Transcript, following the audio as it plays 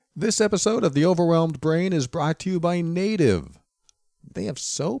This episode of The Overwhelmed Brain is brought to you by Native. They have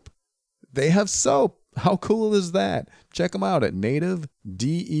soap? They have soap! How cool is that? Check them out at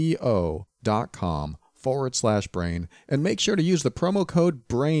nativedeo.com/brain and make sure to use the promo code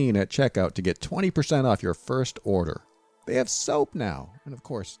BRAIN at checkout to get 20% off your first order. They have soap now, and of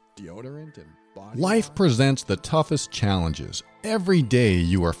course, deodorant and body Life wash. Presents the toughest challenges. Every day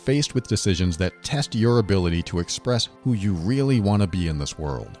you are faced with decisions that test your ability to express who you really want to be in this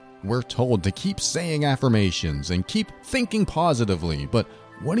world. We're told to keep saying affirmations and keep thinking positively, but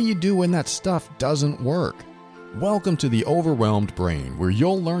what do you do when that stuff doesn't work? Welcome to The Overwhelmed Brain, where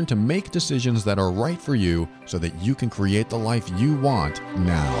you'll learn to make decisions that are right for you so that you can create the life you want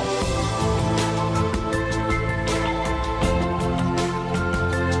now.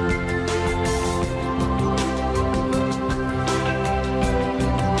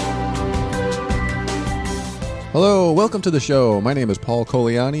 Hello, welcome to the show. My name is Paul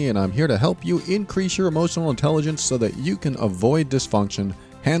Coliani, and I'm here to help you increase your emotional intelligence so that you can avoid dysfunction,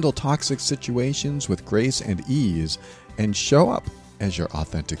 handle toxic situations with grace and ease, and show up as your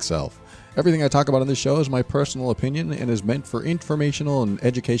authentic self. Everything I talk about on this show is my personal opinion and is meant for informational and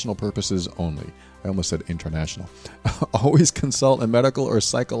educational purposes only. I almost said international. Always consult a medical or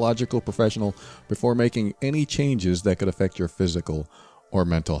psychological professional before making any changes that could affect your physical or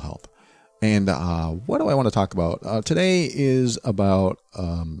mental health. And what do I want to talk about? Today is about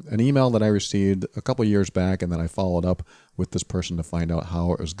an email that I received a couple years back, and then I followed up with this person to find out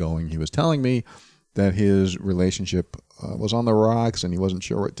how it was going. He was telling me that his relationship was on the rocks and he wasn't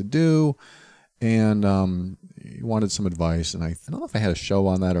sure what to do, and he wanted some advice. And I don't know if I had a show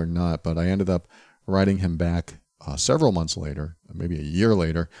on that or not, but I ended up writing him back several months later, maybe a year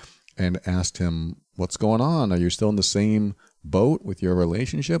later, and asked him, what's going on? Are you still in the same boat with your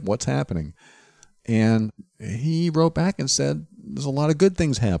relationship? What's happening? And he wrote back and said, there's a lot of good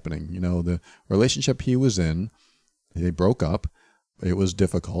things happening. You know, the relationship he was in, they broke up. It was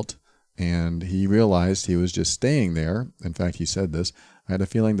difficult. And he realized he was just staying there. In fact, he said this, I had a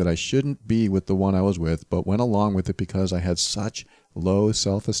feeling that I shouldn't be with the one I was with, but went along with it because I had such low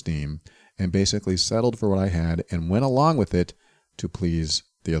self-esteem and basically settled for what I had and went along with it to please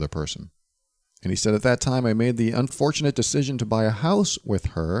the other person. And he said, at that time, I made the unfortunate decision to buy a house with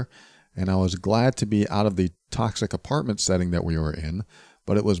her, and I was glad to be out of the toxic apartment setting that we were in,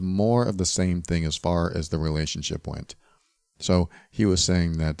 but it was more of the same thing as far as the relationship went. So he was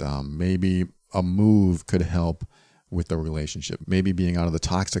saying that maybe a move could help with the relationship. Maybe being out of the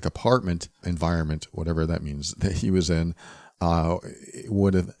toxic apartment environment, whatever that means, that he was in,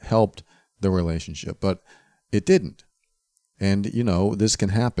 would have helped the relationship, but it didn't. And, you know, this can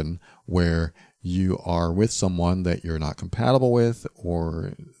happen where you are with someone that you're not compatible with,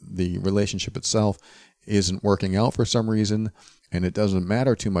 or the relationship itself isn't working out for some reason, and it doesn't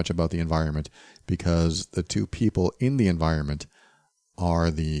matter too much about the environment because the two people in the environment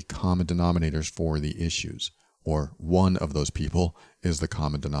are the common denominators for the issues, or one of those people is the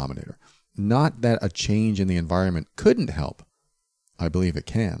common denominator. Not that a change in the environment couldn't help. I believe it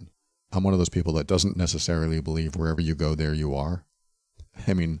can. I'm one of those people that doesn't necessarily believe wherever you go, there you are.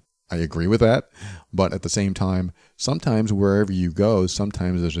 I mean, I agree with that, but at the same time, sometimes wherever you go,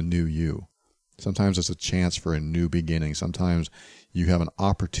 sometimes there's a new you. Sometimes it's a chance for a new beginning. Sometimes you have an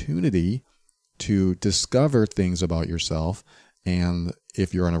opportunity to discover things about yourself, and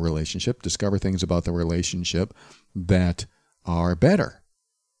if you're in a relationship, discover things about the relationship that are better.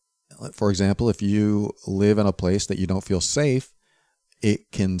 For example, if you live in a place that you don't feel safe,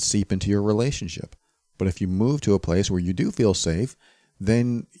 it can seep into your relationship. But if you move to a place where you do feel safe,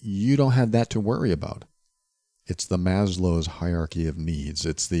 then you don't have that to worry about. It's the Maslow's hierarchy of needs.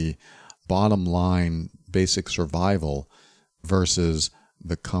 It's the bottom line basic survival versus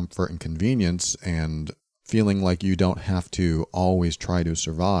the comfort and convenience and feeling like you don't have to always try to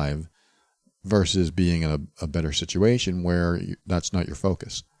survive versus being in a better situation where that's not your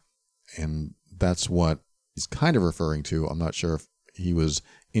focus. And that's what he's kind of referring to. I'm not sure if he was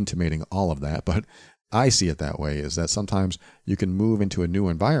intimating all of that, but I see it that way, is that sometimes you can move into a new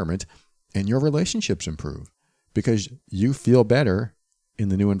environment and your relationships improve because you feel better in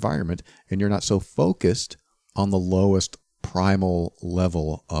the new environment and you're not so focused on the lowest primal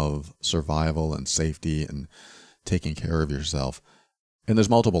level of survival and safety and taking care of yourself. And there's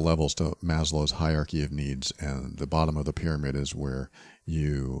multiple levels to Maslow's hierarchy of needs, and the bottom of the pyramid is where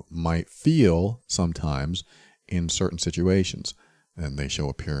you might feel sometimes in certain situations. And they show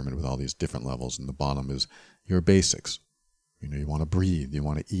a pyramid with all these different levels, and the bottom is your basics. You know, you want to breathe, you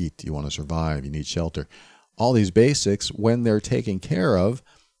want to eat, you want to survive, you need shelter. All these basics, when they're taken care of,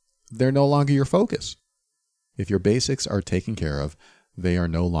 they're no longer your focus. If your basics are taken care of, they are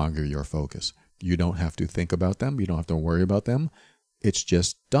no longer your focus. You don't have to think about them. You don't have to worry about them. It's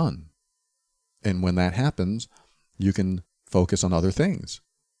just done. And when that happens, you can focus on other things.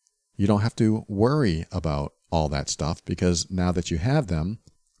 You don't have to worry about all that stuff because now that you have them,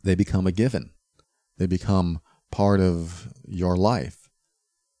 they become a given. They become part of your life.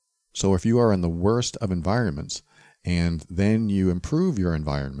 So if you are in the worst of environments and then you improve your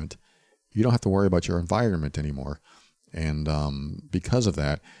environment, you don't have to worry about your environment anymore. And because of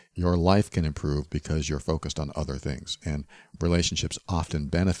that, your life can improve because you're focused on other things. And relationships often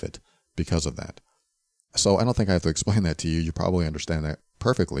benefit because of that. So I don't think I have to explain that to you. You probably understand that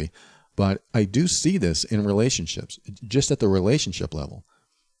perfectly. But I do see this in relationships, just at the relationship level.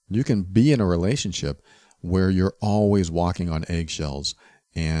 You can be in a relationship where you're always walking on eggshells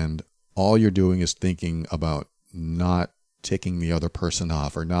and all you're doing is thinking about not ticking the other person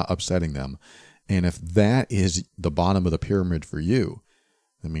off or not upsetting them. And if that is the bottom of the pyramid for you,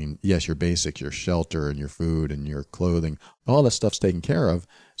 I mean, yes, your basics, your shelter and your food and your clothing, all that stuff's taken care of.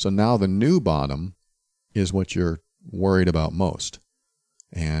 So now the new bottom is what you're worried about most.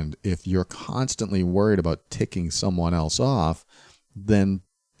 And if you're constantly worried about ticking someone else off, then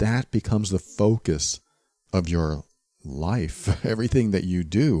that becomes the focus of your life. Everything that you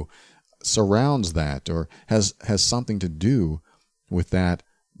do surrounds that or has something to do with that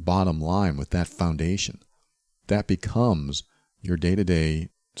bottom line, with that foundation. That becomes your day-to-day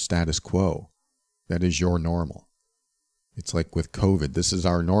status quo. That is your normal. It's like with COVID. This is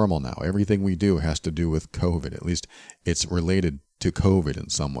our normal now. Everything we do has to do with COVID. At least it's related to COVID in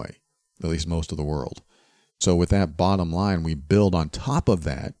some way, at least most of the world. So with that bottom line, we build on top of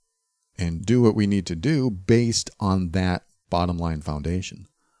that and do what we need to do based on that bottom line foundation.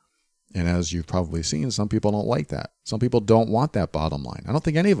 And as you've probably seen, some people don't like that. Some people don't want that bottom line. I don't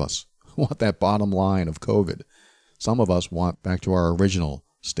think any of us want that bottom line of COVID. Some of us want back to our original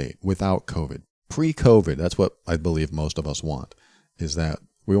state without COVID. Pre-COVID, that's what I believe most of us want, is that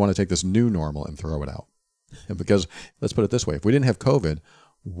we want to take this new normal and throw it out. Because let's put it this way, if we didn't have COVID,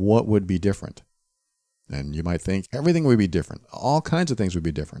 what would be different? And you might think everything would be different. All kinds of things would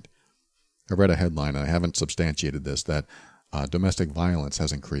be different. I read a headline, and I haven't substantiated this, that domestic violence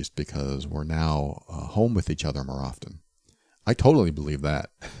has increased because we're now home with each other more often. I totally believe that.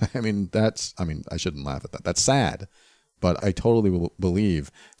 I shouldn't laugh at that. That's sad. But I totally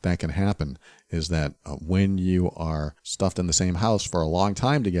believe that can happen, is that when you are stuffed in the same house for a long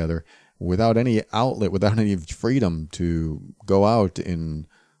time together, without any outlet, without any freedom to go out and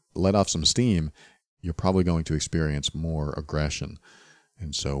let off some steam, you're probably going to experience more aggression.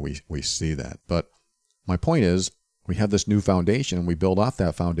 And so we see that. But my point is, we have this new foundation and we build off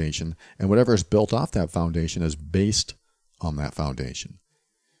that foundation, and whatever is built off that foundation is based on that foundation.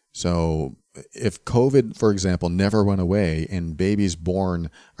 So if COVID, for example, never went away and babies born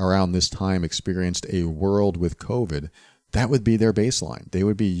around this time experienced a world with COVID, that would be their baseline. They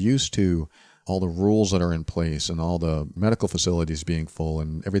would be used to all the rules that are in place and all the medical facilities being full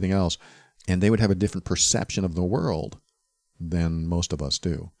and everything else, and they would have a different perception of the world than most of us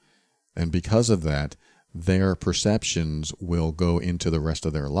do. And because of that, their perceptions will go into the rest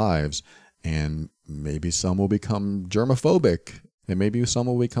of their lives, and maybe some will become germophobic, and maybe some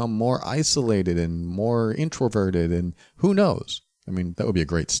will become more isolated and more introverted, and who knows? I mean, that would be a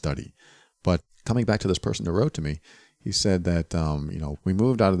great study. But coming back to this person who wrote to me, he said that, we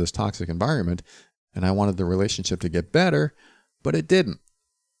moved out of this toxic environment, and I wanted the relationship to get better, but it didn't.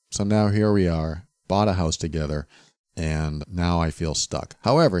 So now here we are, bought a house together, and now I feel stuck.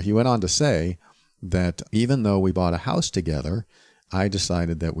 However, he went on to say that even though we bought a house together, I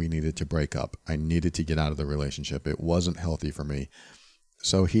decided that we needed to break up. I needed to get out of the relationship. It wasn't healthy for me.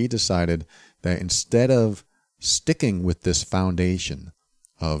 So he decided that instead of sticking with this foundation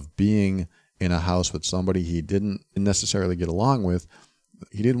of being in a house with somebody he didn't necessarily get along with,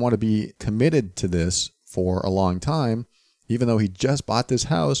 he didn't want to be committed to this for a long time. Even though he just bought this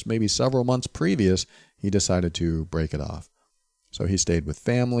house maybe several months previous, he decided to break it off. So he stayed with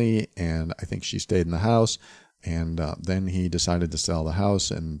family, and I think she stayed in the house. And then he decided to sell the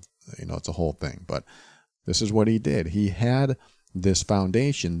house, and, it's a whole thing. But this is what he did. He had this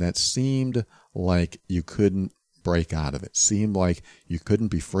foundation that seemed like you couldn't break out of it, seemed like you couldn't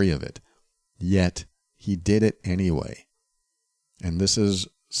be free of it. Yet he did it anyway. And this is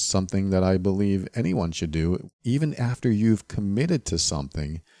something that I believe anyone should do. Even after you've committed to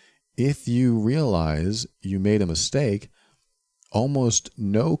something, if you realize you made a mistake, almost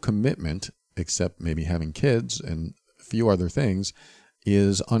no commitment, except maybe having kids and a few other things,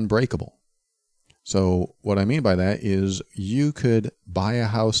 is unbreakable. So what I mean by that is you could buy a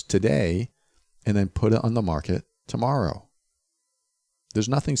house today and then put it on the market tomorrow. There's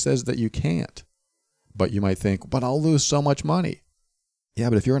nothing says that you can't. But you might think, but I'll lose so much money. Yeah,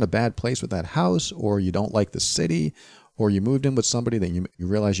 but if you're in a bad place with that house, or you don't like the city, or you moved in with somebody that you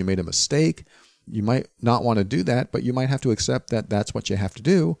realize you made a mistake, you might not want to do that, but you might have to accept that that's what you have to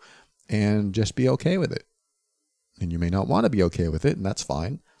do and just be okay with it. And you may not want to be okay with it, and that's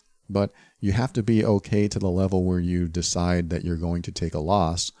fine. But you have to be okay to the level where you decide that you're going to take a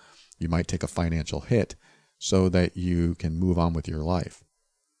loss. You might take a financial hit so that you can move on with your life.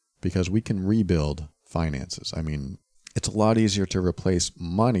 Because we can rebuild finances. I mean, it's a lot easier to replace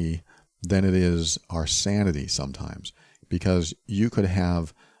money than it is our sanity sometimes. Because you could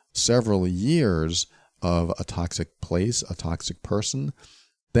have several years of a toxic place, a toxic person,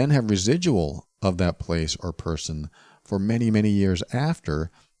 then have residual of that place or person for many, many years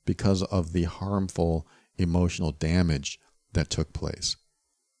after because of the harmful emotional damage that took place.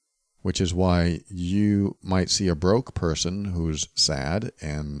 Which is why you might see a broke person who's sad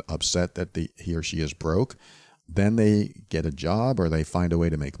and upset that he or she is broke. Then they get a job or they find a way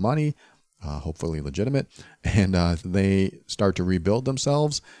to make money, hopefully legitimate, and they start to rebuild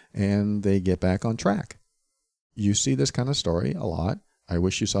themselves and they get back on track. You see this kind of story a lot. I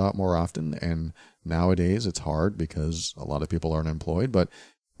wish you saw it more often, and nowadays it's hard because a lot of people aren't employed, but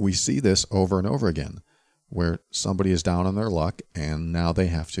we see this over and over again where somebody is down on their luck and now they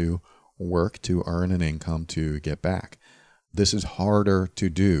have to work to earn an income to get back. This is harder to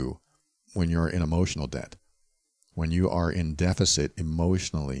do when you're in emotional debt, when you are in deficit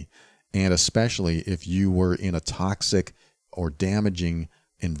emotionally, and especially if you were in a toxic or damaging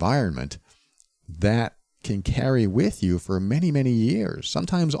environment that can carry with you for many, many years,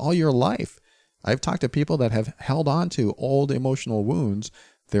 sometimes all your life. I've talked to people that have held on to old emotional wounds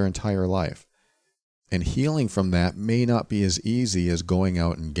their entire life. And healing from that may not be as easy as going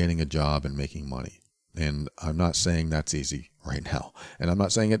out and getting a job and making money. And I'm not saying that's easy right now. And I'm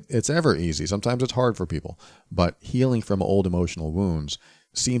not saying it's ever easy. Sometimes it's hard for people. But healing from old emotional wounds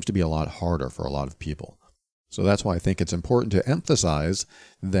seems to be a lot harder for a lot of people. So that's why I think it's important to emphasize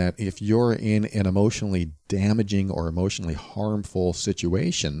that if you're in an emotionally damaging or emotionally harmful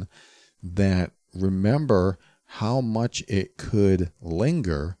situation, that remember how much it could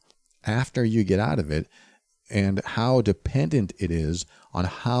linger after you get out of it and how dependent it is on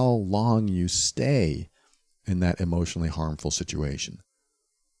how long you stay in that emotionally harmful situation.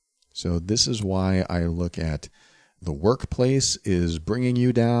 So this is why I look at the workplace is bringing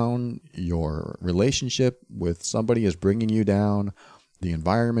you down, your relationship with somebody is bringing you down, the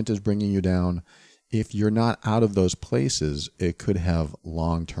environment is bringing you down. If you're not out of those places, it could have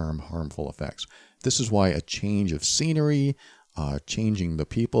long-term harmful effects. This is why a change of scenery, changing the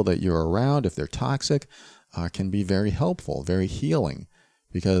people that you're around, if they're toxic, can be very helpful, very healing.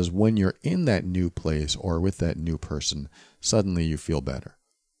 Because when you're in that new place or with that new person, suddenly you feel better.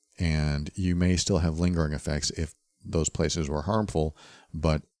 And you may still have lingering effects if those places were harmful,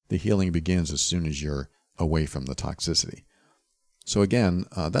 but the healing begins as soon as you're away from the toxicity. So again,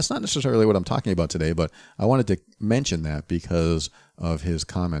 that's not necessarily what I'm talking about today, but I wanted to mention that because of his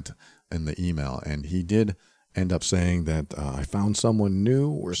comment in the email. And he did end up saying that I found someone new,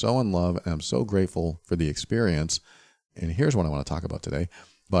 we're so in love, and I'm so grateful for the experience. And here's what I want to talk about today.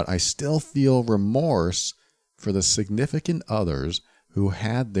 But I still feel remorse for the significant others who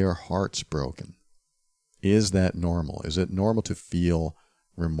had their hearts broken. Is that normal? Is it normal to feel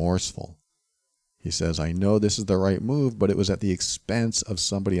remorseful? He says, I know this is the right move, but it was at the expense of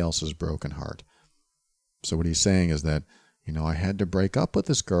somebody else's broken heart. So what he's saying is that, I had to break up with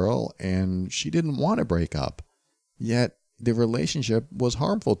this girl and she didn't want to break up. Yet the relationship was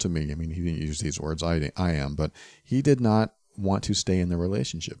harmful to me. I mean, he didn't use these words, I am, but he did not want to stay in the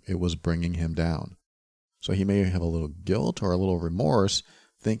relationship. It was bringing him down. So he may have a little guilt or a little remorse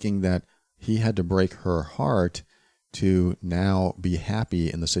thinking that he had to break her heart to now be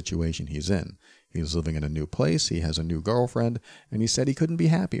happy in the situation he's in. He's living in a new place. He has a new girlfriend, and he said he couldn't be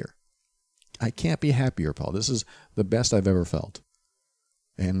happier. I can't be happier, Paul. This is the best I've ever felt.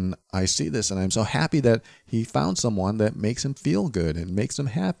 And I see this, and I'm so happy that he found someone that makes him feel good and makes him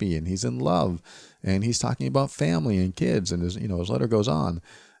happy, and he's in love, and he's talking about family and kids, and his letter goes on.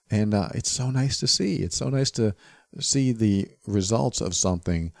 And it's so nice to see. It's so nice to see the results of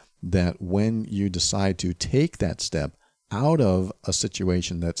something that when you decide to take that step out of a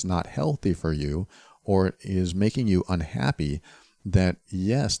situation that's not healthy for you or is making you unhappy, that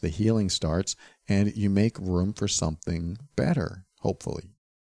yes, the healing starts and you make room for something better, hopefully.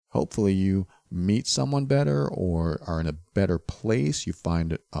 Hopefully you meet someone better or are in a better place. You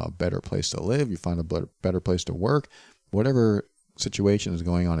find a better place to live. You find a better place to work. Whatever situation is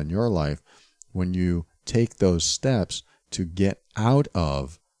going on in your life, when you take those steps to get out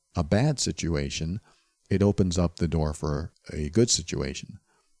of a bad situation, it opens up the door for a good situation.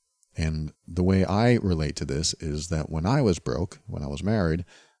 And the way I relate to this is that when I was broke, when I was married,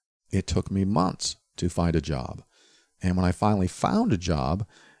 it took me months to find a job. And when I finally found a job,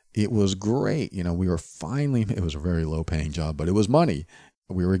 it was great. It was a very low paying job, but it was money.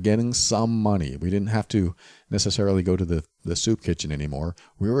 We were getting some money. We didn't have to necessarily go to the soup kitchen anymore.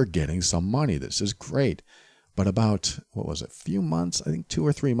 We were getting some money. This is great. But about, a few months, I think 2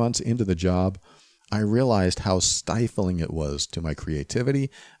 or 3 months into the job, I realized how stifling it was to my creativity.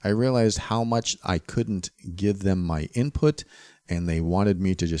 I realized how much I couldn't give them my input, and they wanted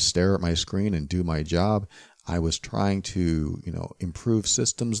me to just stare at my screen and do my job. I was trying to, improve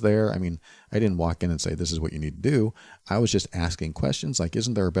systems there. I mean, I didn't walk in and say, this is what you need to do. I was just asking questions like,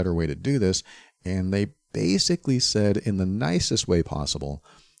 isn't there a better way to do this? And they basically said in the nicest way possible,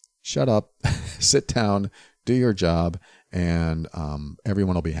 shut up, sit down, do your job, and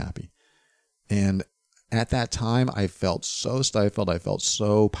everyone will be happy. And at that time, I felt so stifled. I felt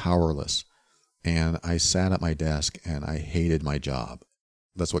so powerless. And I sat at my desk and I hated my job.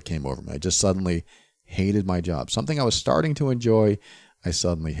 That's what came over me. I just suddenly hated my job. Something I was starting to enjoy, I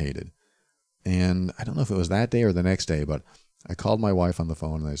suddenly hated. And I don't know if it was that day or the next day, but I called my wife on the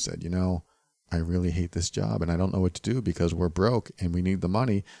phone and I said, I really hate this job and I don't know what to do because we're broke and we need the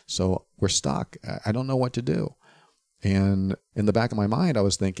money. So we're stuck. I don't know what to do. And in the back of my mind, I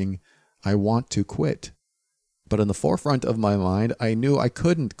was thinking, I want to quit. But in the forefront of my mind, I knew I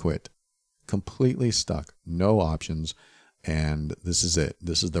couldn't quit. Completely stuck. No options. And this is it.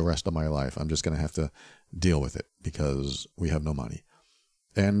 This is the rest of my life. I'm just going to have to deal with it because we have no money.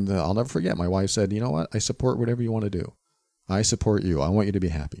 And I'll never forget, my wife said, you know what? I support whatever you want to do. I support you. I want you to be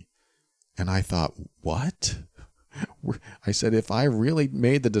happy. And I thought, what? I said, if I really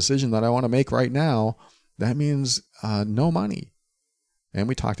made the decision that I want to make right now, that means no money. And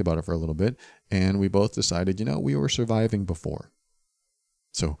we talked about it for a little bit, and we both decided, we were surviving before.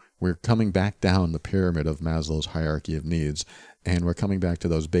 So we're coming back down the pyramid of Maslow's hierarchy of needs, and we're coming back to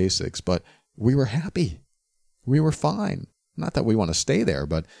those basics, but we were happy. We were fine. Not that we want to stay there,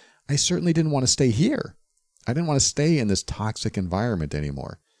 but I certainly didn't want to stay here. I didn't want to stay in this toxic environment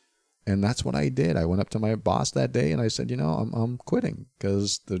anymore. And that's what I did. I went up to my boss that day and I said, I'm quitting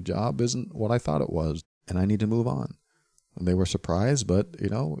because the job isn't what I thought it was, and I need to move on. And they were surprised, but,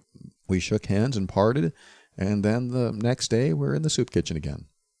 we shook hands and parted. And then the next day, we're in the soup kitchen again.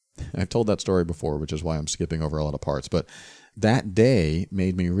 I've told that story before, which is why I'm skipping over a lot of parts. But that day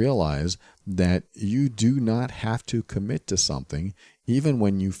made me realize that you do not have to commit to something, even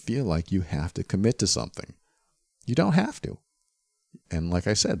when you feel like you have to commit to something. You don't have to. And like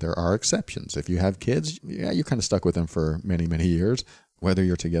I said, there are exceptions. If you have kids, you're kind of stuck with them for many, many years, whether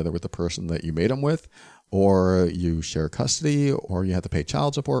you're together with the person that you made them with, or you share custody, or you have to pay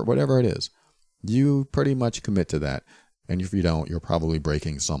child support, whatever it is. You pretty much commit to that. And if you don't, you're probably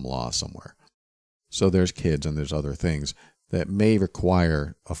breaking some law somewhere. So there's kids and there's other things that may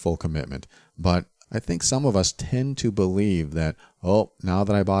require a full commitment. But I think some of us tend to believe that, now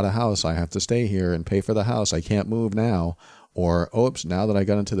that I bought a house, I have to stay here and pay for the house. I can't move now. Or, now that I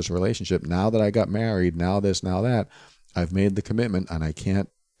got into this relationship, now that I got married, now this, now that, I've made the commitment and I can't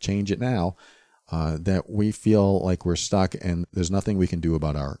change it now, that we feel like we're stuck and there's nothing we can do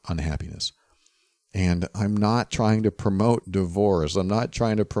about our unhappiness. And I'm not trying to promote divorce. I'm not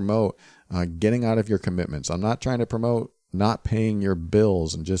trying to promote getting out of your commitments. I'm not trying to promote not paying your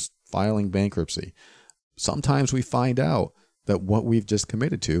bills and just filing bankruptcy. Sometimes we find out that what we've just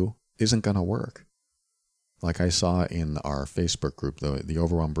committed to isn't going to work. Like I saw in our Facebook group, the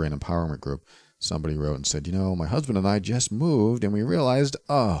Overwhelmed Brain Empowerment group, somebody wrote and said, my husband and I just moved and we realized, it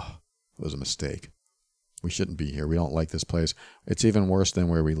was a mistake. We shouldn't be here. We don't like this place. It's even worse than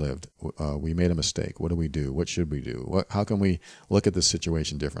where we lived. We made a mistake. What do we do? What should we do? How can we look at this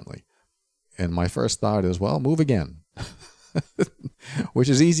situation differently? And my first thought is, move again. Which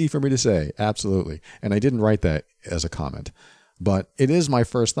is easy for me to say. Absolutely. And I didn't write that as a comment. But it is my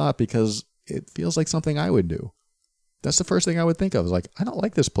first thought because it feels like something I would do. That's the first thing I would think of. Is like, I don't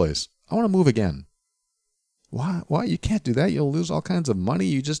like this place. I want to move again. Why? You can't do that. You'll lose all kinds of money.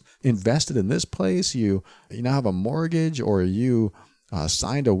 You just invested in this place. You now have a mortgage, or you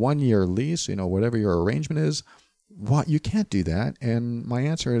signed a 1-year lease, whatever your arrangement is. You can't do that. And my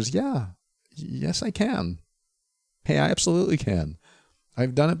answer is, yes, I can. Hey, I absolutely can.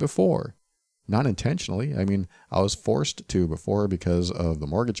 I've done it before. Not intentionally. I mean, I was forced to before because of the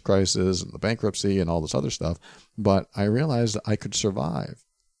mortgage crisis and the bankruptcy and all this other stuff. But I realized I could survive.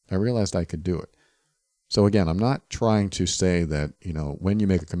 I realized I could do it. So again, I'm not trying to say that, when you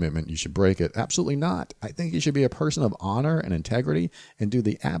make a commitment, you should break it. Absolutely not. I think you should be a person of honor and integrity and do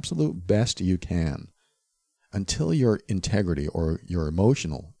the absolute best you can until your integrity or your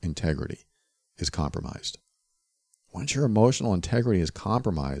emotional integrity is compromised. Once your emotional integrity is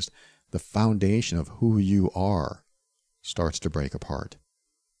compromised, the foundation of who you are starts to break apart.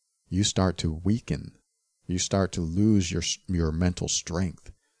 You start to weaken. You start to lose your mental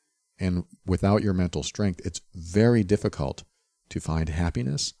strength. And without your mental strength, it's very difficult to find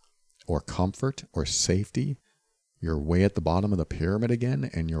happiness or comfort or safety. You're way at the bottom of the pyramid again,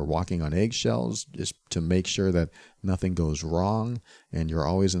 and you're walking on eggshells just to make sure that nothing goes wrong, and you're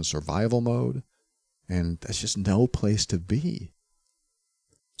always in survival mode. And that's just no place to be.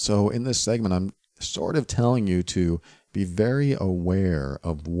 So in this segment, I'm sort of telling you to be very aware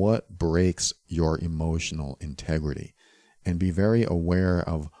of what breaks your emotional integrity and be very aware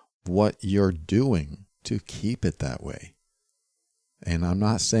of what you're doing to keep it that way. And I'm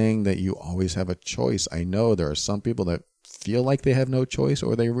not saying that you always have a choice. I know there are some people that feel like they have no choice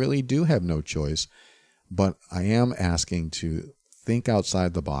or they really do have no choice. But I am asking to think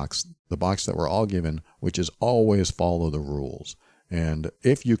outside the box that we're all given, which is always follow the rules. And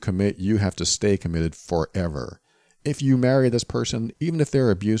if you commit, you have to stay committed forever. If you marry this person, even if they're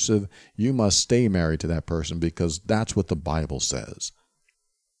abusive, you must stay married to that person because that's what the Bible says.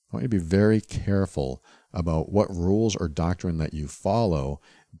 I want you to be very careful about what rules or doctrine that you follow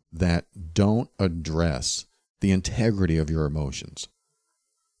that don't address the integrity of your emotions.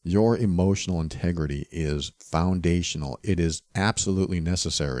 Your emotional integrity is foundational. It is absolutely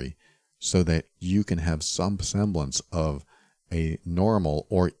necessary so that you can have some semblance of a normal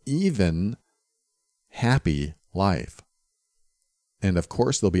or even happy life. And of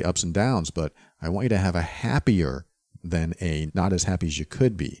course, there'll be ups and downs, but I want you to have a happier than a not as happy as you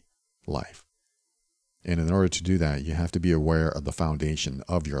could be life. And in order to do that, you have to be aware of the foundation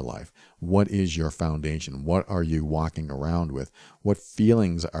of your life. What is your foundation? What are you walking around with? What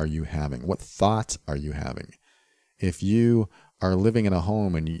feelings are you having? What thoughts are you having? If you are living in a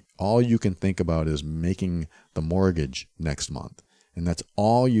home and all you can think about is making the mortgage next month, and that's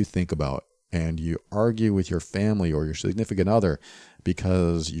all you think about, and you argue with your family or your significant other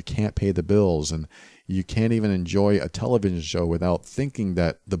because you can't pay the bills and you can't even enjoy a television show without thinking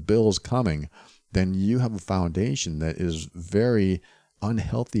that the bill's coming, then you have a foundation that is very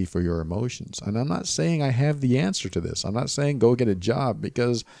unhealthy for your emotions. And I'm not saying I have the answer to this. I'm not saying go get a job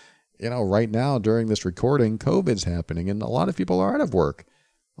because, right now during this recording, COVID's happening and a lot of people are out of work.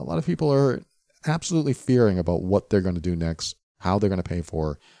 A lot of people are absolutely fearing about what they're going to do next, how they're going to pay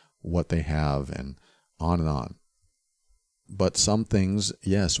for what they have, and on and on. But some things,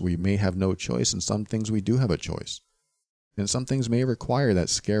 yes, we may have no choice, and some things we do have a choice. And some things may require that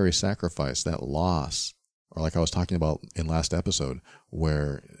scary sacrifice, that loss, or like I was talking about in last episode,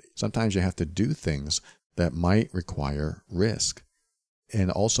 where sometimes you have to do things that might require risk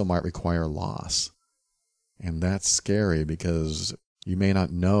and also might require loss. And that's scary because you may not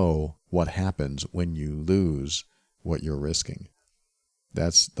know what happens when you lose what you're risking.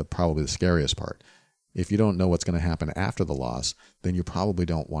 That's probably the scariest part. If you don't know what's going to happen after the loss, then you probably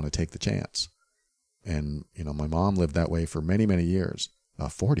don't want to take the chance. And, my mom lived that way for many, many years,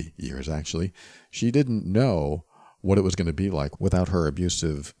 40 years actually. She didn't know what it was going to be like without her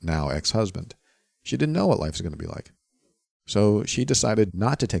abusive, now ex-husband. She didn't know what life was going to be like. So she decided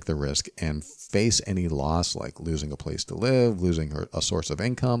not to take the risk and face any loss like losing a place to live, losing a source of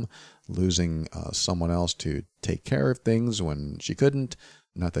income, losing someone else to take care of things when she couldn't.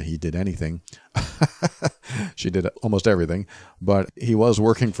 Not that he did anything. She did almost everything, but he was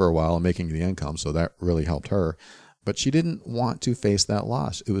working for a while and making the income, so that really helped her. But she didn't want to face that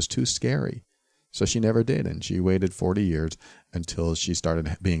loss. It was too scary. So she never did, and she waited 40 years until she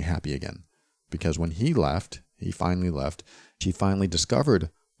started being happy again. Because when he finally left, she finally discovered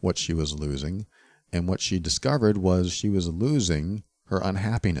what she was losing, and what she discovered was she was losing her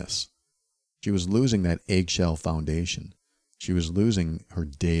unhappiness. She was losing that eggshell foundation. She was losing her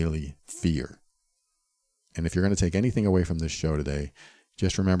daily fear. And if you're going to take anything away from this show today,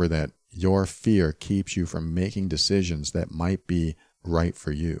 just remember that your fear keeps you from making decisions that might be right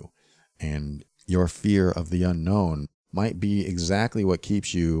for you. And your fear of the unknown might be exactly what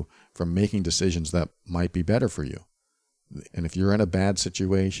keeps you from making decisions that might be better for you. And if you're in a bad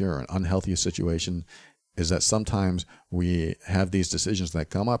situation or an unhealthy situation, is that sometimes we have these decisions that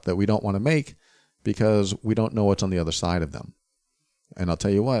come up that we don't want to make because we don't know what's on the other side of them. And I'll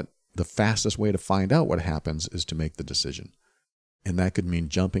tell you what, the fastest way to find out what happens is to make the decision. And that could mean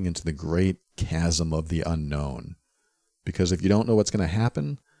jumping into the great chasm of the unknown. Because if you don't know what's going to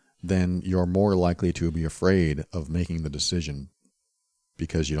happen, then you're more likely to be afraid of making the decision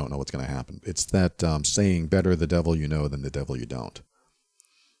because you don't know what's going to happen. It's that saying, better the devil you know than the devil you don't.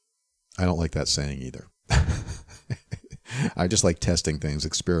 I don't like that saying either. I just like testing things,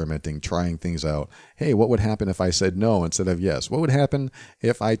 experimenting, trying things out. Hey, what would happen if I said no instead of yes? What would happen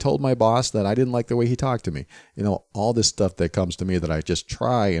if I told my boss that I didn't like the way he talked to me? You know, all this stuff that comes to me that I just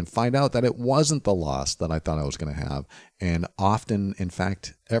try and find out that it wasn't the loss that I thought I was going to have. And often, in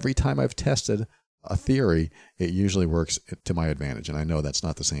fact, every time I've tested a theory, it usually works to my advantage. And I know that's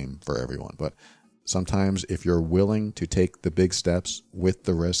not the same for everyone. But sometimes if you're willing to take the big steps with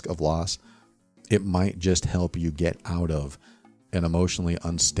the risk of loss, it might just help you get out of an emotionally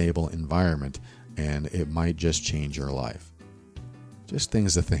unstable environment, and it might just change your life. Just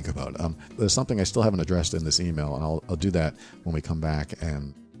things to think about. There's something I still haven't addressed in this email, and I'll do that when we come back,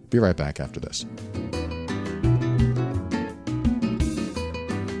 and be right back after this.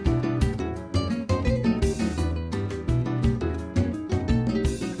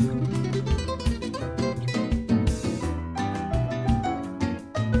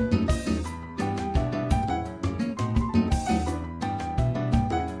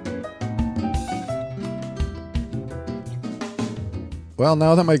 Well,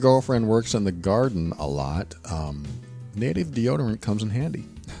 now that my girlfriend works in the garden a lot, native deodorant comes in handy.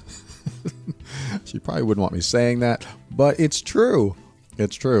 She probably wouldn't want me saying that, but it's true.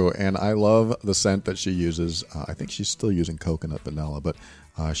 It's true, and I love the scent that she uses. I think she's still using coconut vanilla, but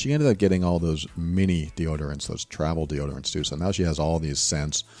she ended up getting all those mini deodorants, those travel deodorants too, so now she has all these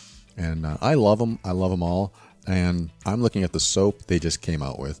scents, and I love them. I love them all, and I'm looking at the soap they just came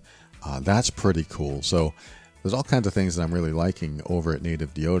out with. That's pretty cool. So there's all kinds of things that I'm really liking over at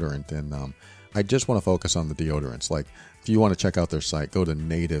Native Deodorant, and I just want to focus on the deodorants. Like, if you want to check out their site, go to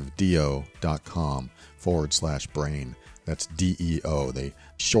nativedeo.com/brain. That's DEO. They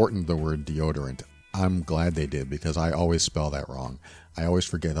shortened the word deodorant. I'm glad they did, because I always spell that wrong. I always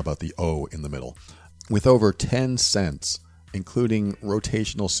forget about the O in the middle. With over 10 scents, including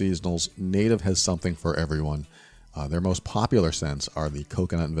rotational seasonals, Native has something for everyone. Their most popular scents are the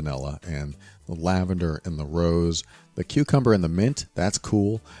coconut and vanilla, and the lavender and the rose, the cucumber and the mint. That's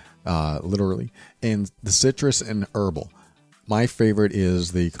cool, literally. And the citrus and herbal. My favorite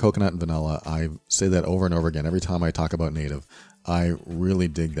is the coconut and vanilla. I say that over and over again every time I talk about Native. I really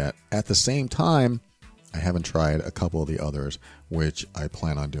dig that. At the same time, I haven't tried a couple of the others, which I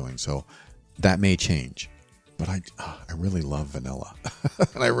plan on doing. So that may change. But I really love vanilla.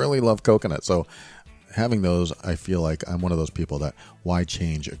 And I really love coconut. So having those, I feel like I'm one of those people that, why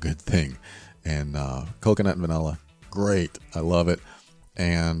change a good thing? And coconut and vanilla, great. I love it.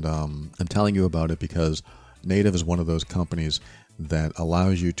 And I'm telling you about it because Native is one of those companies that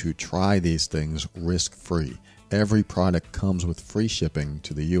allows you to try these things risk-free. Every product comes with free shipping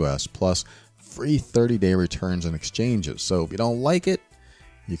to the U.S., plus free 30-day returns and exchanges. So if you don't like it,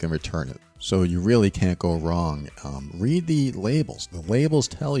 you can return it. So you really can't go wrong. Read the labels. The labels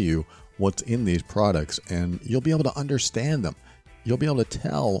tell you what's in these products, and you'll be able to understand them. You'll be able to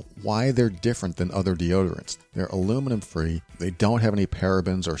tell why they're different than other deodorants. They're aluminum-free. They don't have any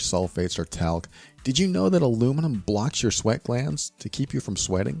parabens or sulfates or talc. Did you know that aluminum blocks your sweat glands to keep you from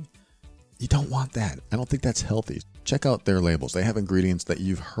sweating? You don't want that. I don't think that's healthy. Check out their labels. They have ingredients that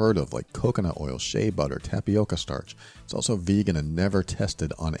you've heard of, like coconut oil, shea butter, tapioca starch. It's also vegan and never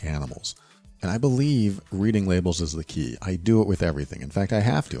tested on animals. And I believe reading labels is the key. I do it with everything. In fact, I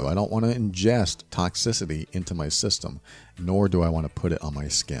have to. I don't want to ingest toxicity into my system, nor do I want to put it on my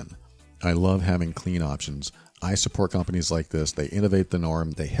skin. I love having clean options. I support companies like this. They innovate the norm.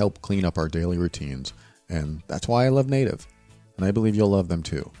 They help clean up our daily routines. And that's why I love Native. And I believe you'll love them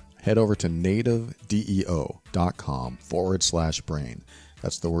too. Head over to nativedeo.com/brain.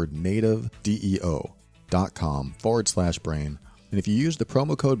 That's the word nativedeo.com/brain. And if you use the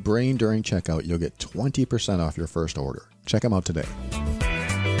promo code BRAIN during checkout, you'll get 20% off your first order. Check them out today.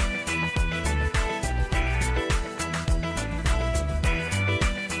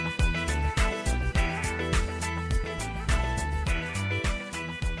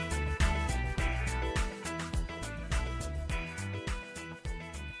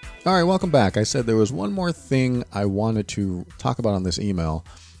 All right, welcome back. I said there was one more thing I wanted to talk about on this email,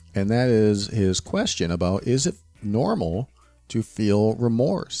 and that is his question about, is it normal to feel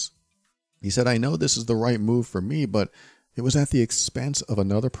remorse? He said, I know this is the right move for me, but it was at the expense of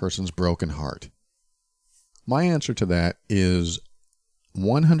another person's broken heart. My answer to that is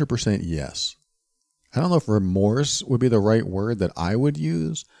 100% yes. I don't know if remorse would be the right word that I would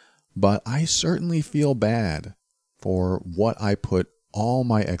use, but I certainly feel bad for what I put all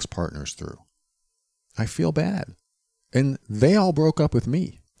my ex-partners through. I feel bad. And they all broke up with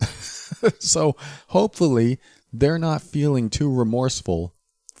me. So hopefully they're not feeling too remorseful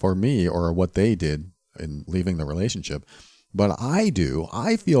for me or what they did in leaving the relationship. But I do.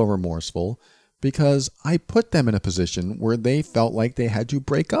 I feel remorseful because I put them in a position where they felt like they had to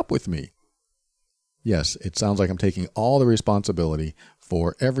break up with me. Yes, it sounds like I'm taking all the responsibility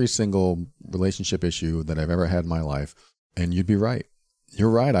for every single relationship issue that I've ever had in my life. And you'd be right. You're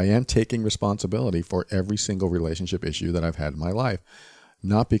right. I am taking responsibility for every single relationship issue that I've had in my life.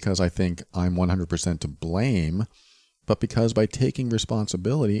 Not because I think I'm 100% to blame, but because by taking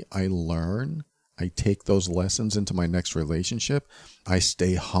responsibility, I learn. I take those lessons into my next relationship. I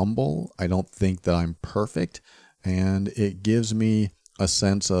stay humble. I don't think that I'm perfect. And it gives me a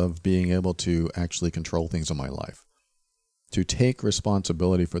sense of being able to actually control things in my life. To take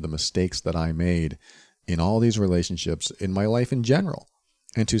responsibility for the mistakes that I made in all these relationships, in my life in general.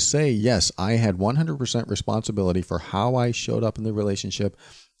 And to say, yes, I had 100% responsibility for how I showed up in the relationship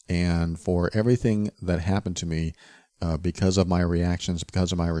and for everything that happened to me because of my reactions,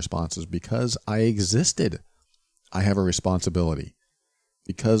 because of my responses, because I existed. I have a responsibility.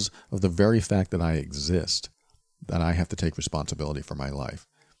 Because of the very fact that I exist, that I have to take responsibility for my life.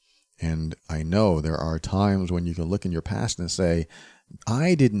 And I know there are times when you can look in your past and say,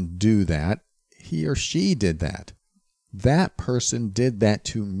 I didn't do that. He or she did that. That person did that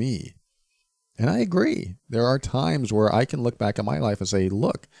to me. And I agree. There are times where I can look back at my life and say,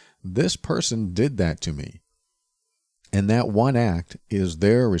 look, this person did that to me. And that one act is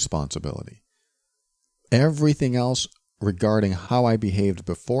their responsibility. Everything else regarding how I behaved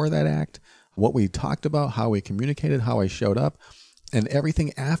before that act, what we talked about, how we communicated, how I showed up, and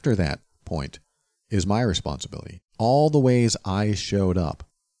everything after that point is my responsibility. All the ways I showed up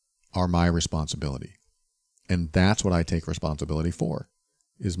are my responsibility. And that's what I take responsibility for,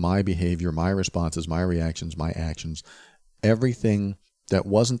 is my behavior, my responses, my reactions, my actions, everything that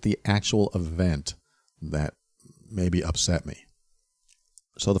wasn't the actual event that maybe upset me.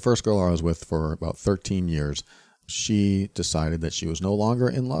 So the first girl I was with for about 13 years, she decided that she was no longer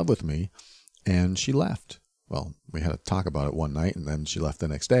in love with me, and she left. Well, we had to talk about it one night, and then she left the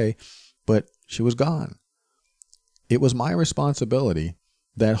next day, but she was gone. It was my responsibility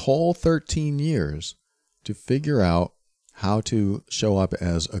that whole 13 years to figure out how to show up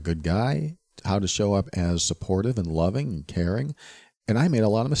as a good guy, how to show up as supportive and loving and caring. And I made a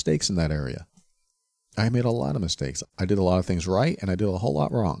lot of mistakes in that area. I made a lot of mistakes. I did a lot of things right, and I did a whole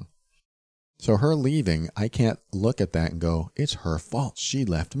lot wrong. So her leaving, I can't look at that and go, it's her fault. She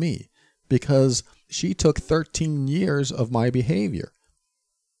left me. Because she took 13 years of my behavior.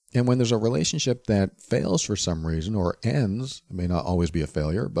 And when there's a relationship that fails for some reason or ends, it may not always be a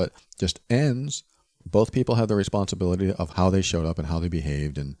failure, but just ends, both people have the responsibility of how they showed up and how they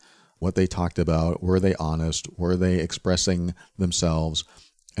behaved and what they talked about. Were they honest? Were they expressing themselves?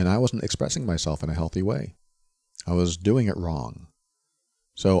 And I wasn't expressing myself in a healthy way. I was doing it wrong.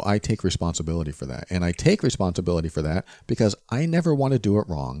 So I take responsibility for that. And I take responsibility for that because I never want to do it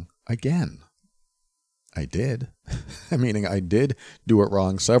wrong again. I did. Meaning I did do it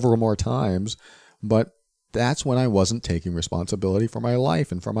wrong several more times, but that's when I wasn't taking responsibility for my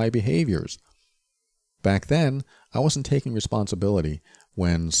life and for my behaviors. Back then, I wasn't taking responsibility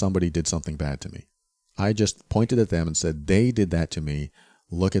when somebody did something bad to me. I just pointed at them and said, they did that to me.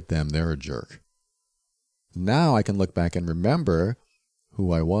 Look at them. They're a jerk. Now I can look back and remember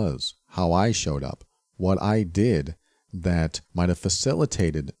who I was, how I showed up, what I did that might have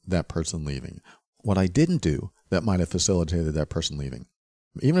facilitated that person leaving, what I didn't do that might have facilitated that person leaving.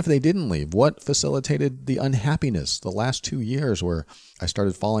 Even if they didn't leave, what facilitated the unhappiness the last 2 years where I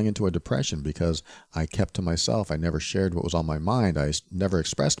started falling into a depression because I kept to myself. I never shared what was on my mind. I never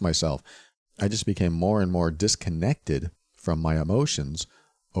expressed myself. I just became more and more disconnected from my emotions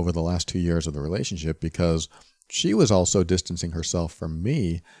over the last 2 years of the relationship because she was also distancing herself from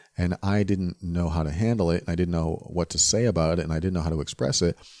me, and I didn't know how to handle it. I didn't know what to say about it, and I didn't know how to express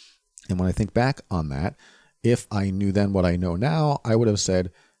it. And when I think back on that, if I knew then what I know now, I would have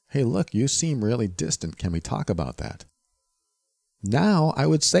said, hey, look, you seem really distant. Can we talk about that? Now I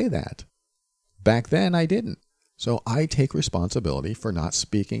would say that. Back then I didn't. So I take responsibility for not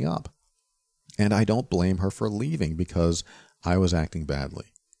speaking up. And I don't blame her for leaving because I was acting badly.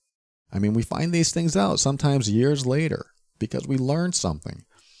 I mean, we find these things out sometimes years later because we learned something,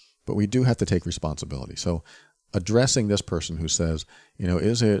 but we do have to take responsibility. So addressing this person who says,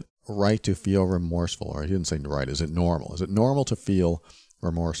 is it right to feel remorseful? Or I didn't say right. Is it normal? Is it normal to feel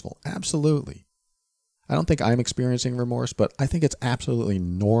remorseful? Absolutely. I don't think I'm experiencing remorse, but I think it's absolutely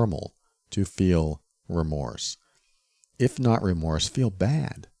normal to feel remorse. If not remorse, feel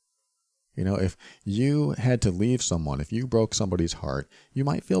bad. If you had to leave someone, if you broke somebody's heart, you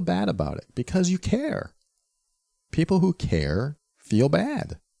might feel bad about it because you care. People who care feel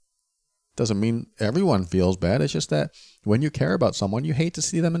bad. Doesn't mean everyone feels bad. It's just that when you care about someone, you hate to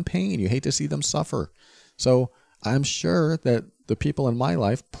see them in pain. You hate to see them suffer. So I'm sure that the people in my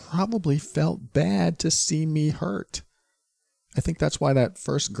life probably felt bad to see me hurt. I think that's why that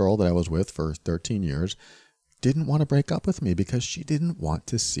first girl that I was with for 13 years didn't want to break up with me, because she didn't want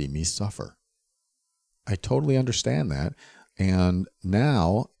to see me suffer. I totally understand that. And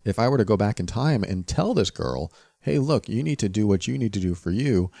now, if I were to go back in time and tell this girl, hey, look, you need to do what you need to do for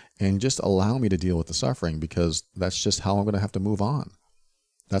you and just allow me to deal with the suffering, because that's just how I'm going to have to move on.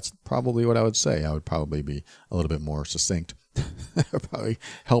 That's probably what I would say. I would probably be a little bit more succinct. I would probably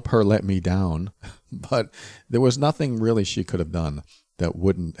help her let me down. But there was nothing really she could have done that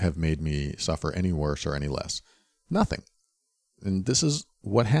wouldn't have made me suffer any worse or any less. Nothing. And this is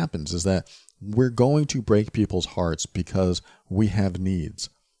what happens, is that we're going to break people's hearts because we have needs.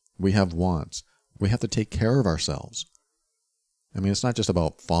 We have wants. We have to take care of ourselves. I mean, it's not just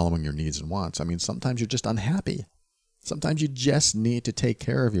about following your needs and wants. I mean, sometimes you're just unhappy. Sometimes you just need to take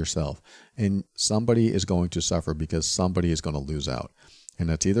care of yourself. And somebody is going to suffer because somebody is going to lose out. And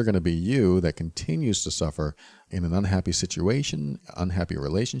it's either going to be you that continues to suffer in an unhappy situation, unhappy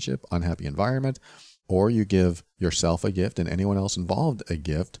relationship, unhappy environment, or you give yourself a gift and anyone else involved a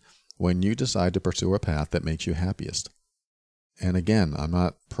gift when you decide to pursue a path that makes you happiest. And again, I'm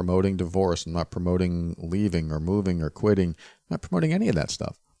not promoting divorce. I'm not promoting leaving or moving or quitting. I'm not promoting any of that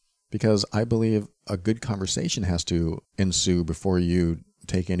stuff, because I believe a good conversation has to ensue before you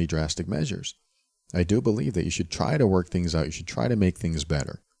take any drastic measures. I do believe that you should try to work things out. You should try to make things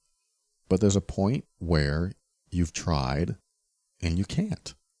better. But there's a point where you've tried and you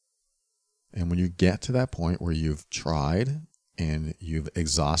can't. And when you get to that point where you've tried and you've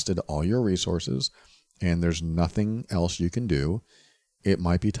exhausted all your resources and there's nothing else you can do, it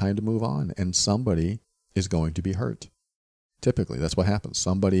might be time to move on. And somebody is going to be hurt. Typically, that's what happens.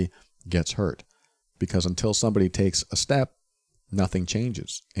 Somebody gets hurt, because until somebody takes a step, nothing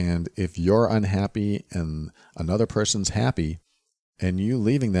changes. And if you're unhappy and another person's happy and you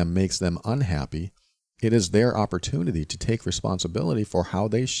leaving them makes them unhappy, it is their opportunity to take responsibility for how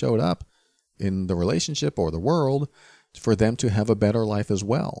they showed up in the relationship or the world for them to have a better life as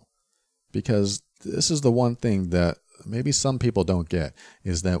well. Because this is the one thing that maybe some people don't get,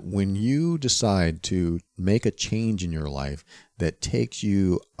 is that when you decide to make a change in your life that takes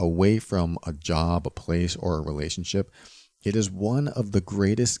you away from a job, a place, or a relationship, it is one of the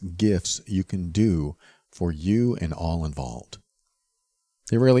greatest gifts you can do for you and all involved.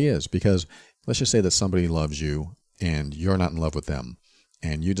 It really is, because let's just say that somebody loves you and you're not in love with them,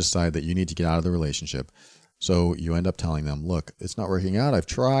 and you decide that you need to get out of the relationship. So you end up telling them, look, it's not working out. I've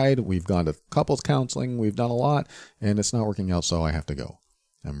tried. We've gone to couples counseling. We've done a lot, and it's not working out, so I have to go.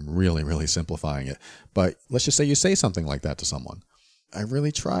 I'm really, really simplifying it. But let's just say you say something like that to someone. I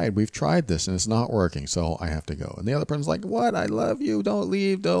really tried. We've tried this, and it's not working, so I have to go. And the other person's like, what? I love you. Don't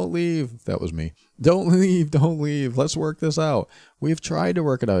leave. Don't leave. That was me. Don't leave. Don't leave. Let's work this out. We've tried to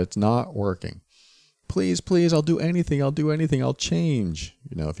work it out. It's not working. Please, please, I'll do anything. I'll do anything. I'll change.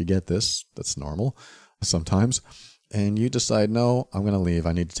 If you get this, that's normal sometimes. And you decide, no, I'm going to leave.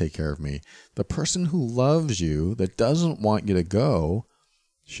 I need to take care of me. The person who loves you, that doesn't want you to go,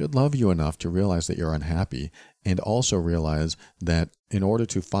 should love you enough to realize that you're unhappy, and also realize that in order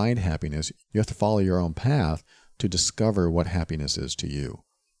to find happiness, you have to follow your own path to discover what happiness is to you.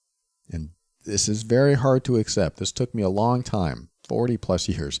 And this is very hard to accept. This took me a long time, 40 plus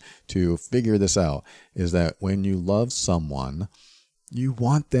years, to figure this out, is that when you love someone, you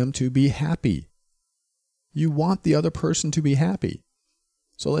want them to be happy. You want the other person to be happy.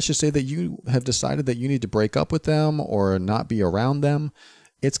 So let's just say that you have decided that you need to break up with them or not be around them.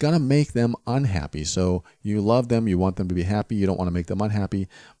 It's going to make them unhappy. So you love them, you want them to be happy, you don't want to make them unhappy.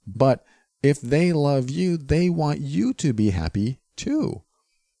 But if they love you, they want you to be happy too.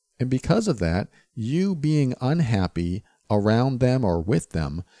 And because of that, you being unhappy around them or with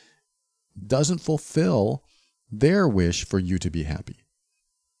them doesn't fulfill their wish for you to be happy.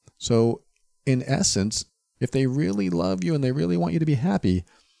 So in essence, if they really love you and they really want you to be happy,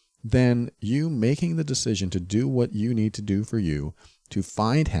 then you making the decision to do what you need to do for you to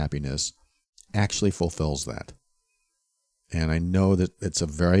find happiness actually fulfills that. And I know that it's a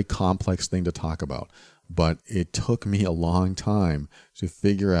very complex thing to talk about, but it took me a long time to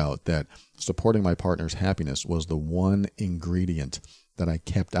figure out that supporting my partner's happiness was the one ingredient that I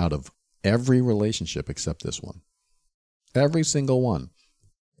kept out of every relationship except this one. Every single one.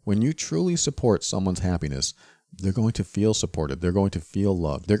 When you truly support someone's happiness, they're going to feel supported. They're going to feel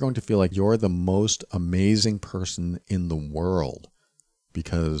loved. They're going to feel like you're the most amazing person in the world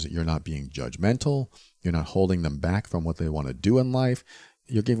because you're not being judgmental. You're not holding them back from what they want to do in life.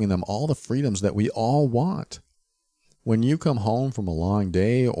 You're giving them all the freedoms that we all want. When you come home from a long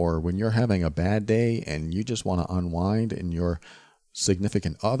day or when you're having a bad day and you just want to unwind and your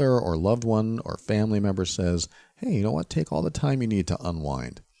significant other or loved one or family member says, hey, you know what? Take all the time you need to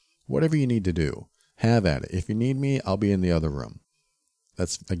unwind. Whatever you need to do, have at it. If you need me, I'll be in the other room.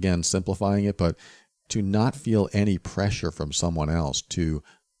 That's, again, simplifying it, but to not feel any pressure from someone else to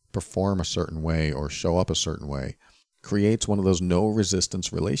perform a certain way or show up a certain way creates one of those no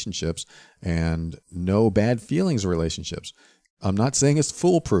resistance relationships and no bad feelings relationships. I'm not saying it's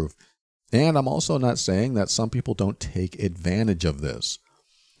foolproof. And I'm also not saying that some people don't take advantage of this.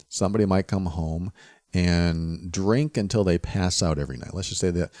 Somebody might come home and drink until they pass out every night. Let's just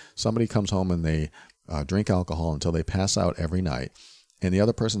say that somebody comes home and they drink alcohol until they pass out every night. And the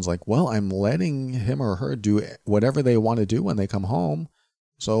other person's like, well, I'm letting him or her do whatever they want to do when they come home.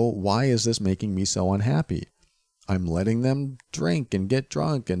 So why is this making me so unhappy? I'm letting them drink and get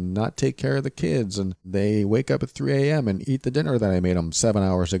drunk and not take care of the kids. And they wake up at 3 a.m. and eat the dinner that I made them 7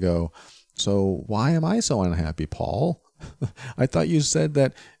 hours ago. So why am I so unhappy, Paul? I thought you said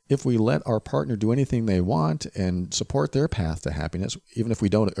that if we let our partner do anything they want and support their path to happiness, even if we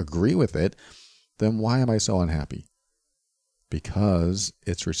don't agree with it, then why am I so unhappy? Because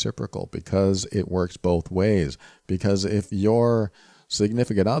it's reciprocal, because it works both ways. Because if your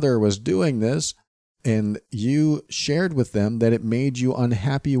significant other was doing this and you shared with them that it made you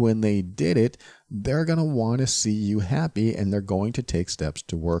unhappy when they did it, they're going to want to see you happy and they're going to take steps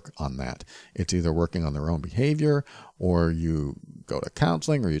to work on that. It's either working on their own behavior or you go to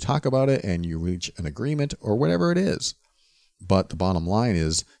counseling or you talk about it and you reach an agreement or whatever it is. But the bottom line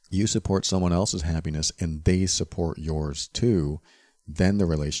is you support someone else's happiness and they support yours too, then the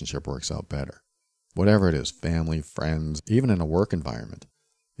relationship works out better. Whatever it is, family, friends, even in a work environment.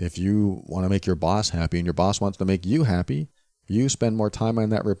 If you want to make your boss happy and your boss wants to make you happy, you spend more time on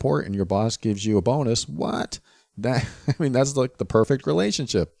that report and your boss gives you a bonus. What? That's like the perfect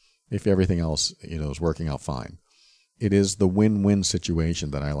relationship if everything else, is working out fine. It is the win-win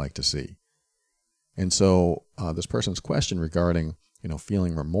situation that I like to see. And so this person's question regarding,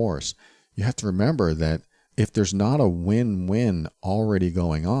 feeling remorse, you have to remember that if there's not a win-win already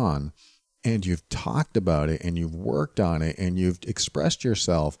going on, and you've talked about it and you've worked on it and you've expressed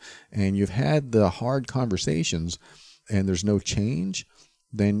yourself and you've had the hard conversations and there's no change,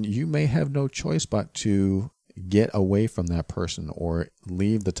 then you may have no choice but to get away from that person or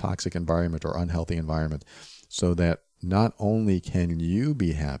leave the toxic environment or unhealthy environment so that not only can you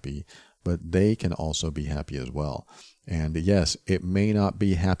be happy, but they can also be happy as well. And yes, it may not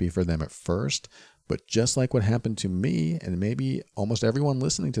be happy for them at first, but just like what happened to me, and maybe almost everyone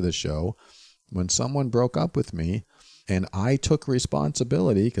listening to this show, when someone broke up with me and I took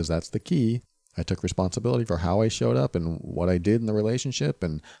responsibility, because that's the key, I took responsibility for how I showed up and what I did in the relationship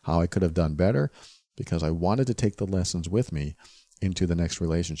and how I could have done better, because I wanted to take the lessons with me into the next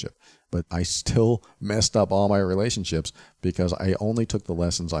relationship. But I still messed up all my relationships because I only took the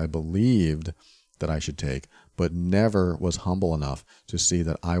lessons I believed that I should take, but never was humble enough to see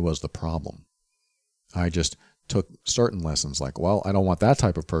that I was the problem. I just took certain lessons like, well, I don't want that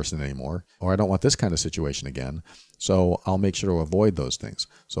type of person anymore, or I don't want this kind of situation again, so I'll make sure to avoid those things.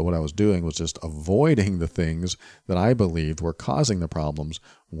 So what I was doing was just avoiding the things that I believed were causing the problems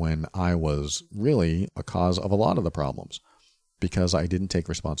when I was really a cause of a lot of the problems, because I didn't take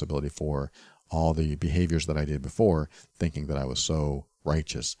responsibility for all the behaviors that I did before, thinking that I was so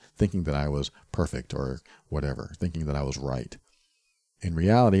righteous, thinking that I was perfect or whatever, thinking that I was right. In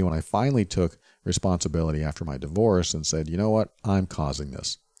reality, when I finally took responsibility after my divorce and said, you know what, I'm causing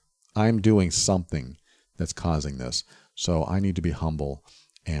this. I'm doing something that's causing this. So I need to be humble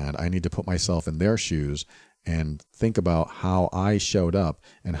and I need to put myself in their shoes and think about how I showed up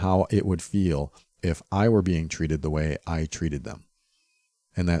and how it would feel if I were being treated the way I treated them.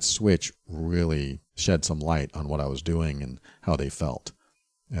 And that switch really shed some light on what I was doing and how they felt.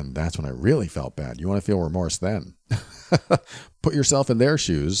 And that's when I really felt bad. You want to feel remorse then? Put yourself in their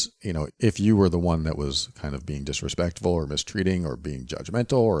shoes. If you were the one that was kind of being disrespectful or mistreating or being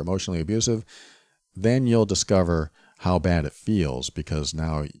judgmental or emotionally abusive, then you'll discover how bad it feels because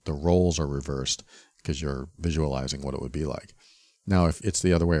now the roles are reversed because you're visualizing what it would be like. Now, if it's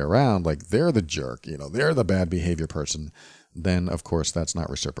the other way around, like they're the jerk, they're the bad behavior person, then of course that's not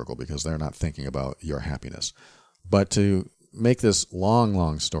reciprocal because they're not thinking about your happiness. But to make this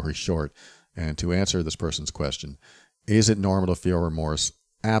long story short, and to answer this person's question, is it normal to feel remorse?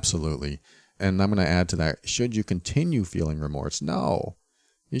 Absolutely. And I'm going to add to that, should you continue feeling remorse? No,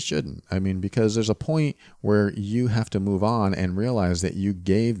 you shouldn't. I mean, because there's a point where you have to move on and realize that you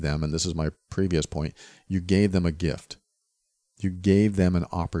gave them, and this is my previous point, you gave them a gift. You gave them an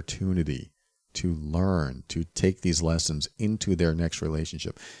opportunity to learn, to take these lessons into their next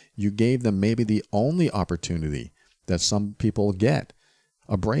relationship. You gave them maybe the only opportunity that some people get.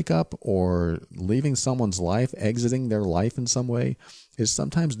 A breakup or leaving someone's life, exiting their life in some way, is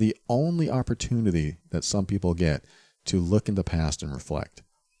sometimes the only opportunity that some people get to look in the past and reflect.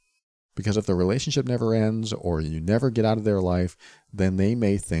 Because if the relationship never ends or you never get out of their life, then they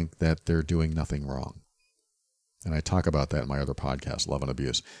may think that they're doing nothing wrong. And I talk about that in my other podcast, Love and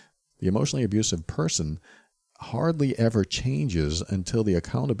Abuse. The emotionally abusive person hardly ever changes until the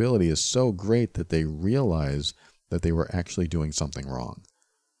accountability is so great that they realize that they were actually doing something wrong.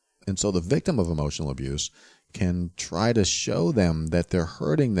 And so the victim of emotional abuse can try to show them that they're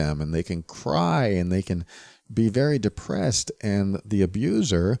hurting them, and they can cry and they can be very depressed, and the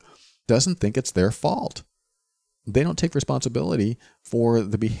abuser doesn't think it's their fault. They don't take responsibility for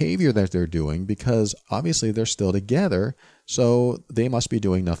the behavior that they're doing because obviously they're still together, so they must be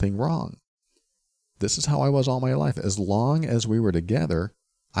doing nothing wrong. This is how I was all my life. As long as we were together,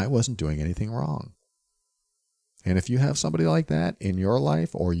 I wasn't doing anything wrong. And if you have somebody like that in your life,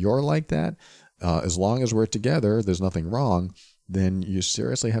 or you're like that, as long as we're together, there's nothing wrong, then you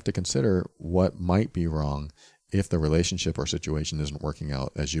seriously have to consider what might be wrong if the relationship or situation isn't working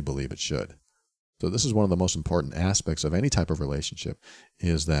out as you believe it should. So this is one of the most important aspects of any type of relationship,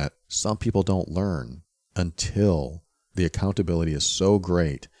 is that some people don't learn until the accountability is so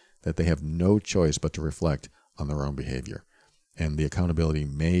great that they have no choice but to reflect on their own behavior. And the accountability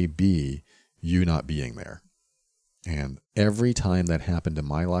may be you not being there. And every time that happened in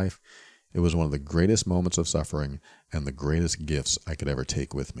my life, it was one of the greatest moments of suffering and the greatest gifts I could ever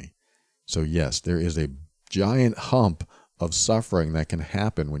take with me. So yes, there is a giant hump of suffering that can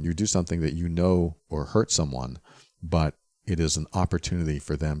happen when you do something that you know or hurt someone, but it is an opportunity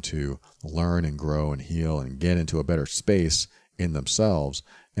for them to learn and grow and heal and get into a better space in themselves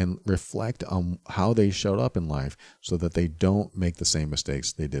and reflect on how they showed up in life so that they don't make the same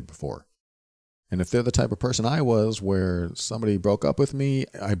mistakes they did before. And if they're the type of person I was, where somebody broke up with me,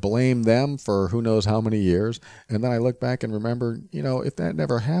 I blame them for who knows how many years. And then I look back and remember, if that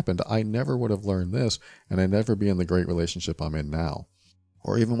never happened, I never would have learned this, and I'd never be in the great relationship I'm in now.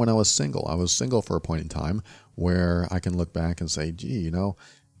 Or even when I was single for a point in time where I can look back and say, gee,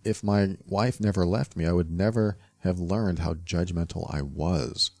 if my wife never left me, I would never have learned how judgmental I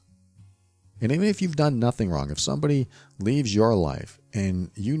was. And even if you've done nothing wrong, if somebody leaves your life and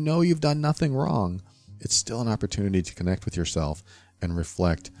you know you've done nothing wrong, it's still an opportunity to connect with yourself and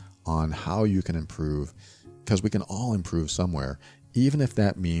reflect on how you can improve, because we can all improve somewhere, even if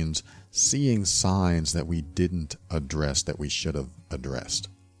that means seeing signs that we didn't address that we should have addressed.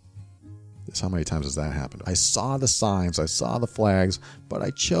 How many times has that happened? I saw the signs, I saw the flags, but I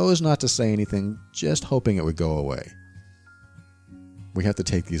chose not to say anything, just hoping it would go away. We have to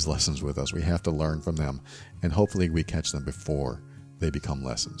take these lessons with us. We have to learn from them, and hopefully we catch them before they become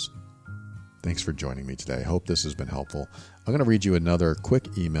lessons. Thanks for joining me today. I hope this has been helpful. I'm going to read you another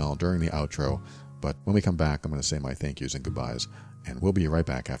quick email during the outro, but when we come back, I'm going to say my thank yous and goodbyes, and we'll be right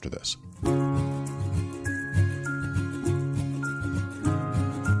back after this.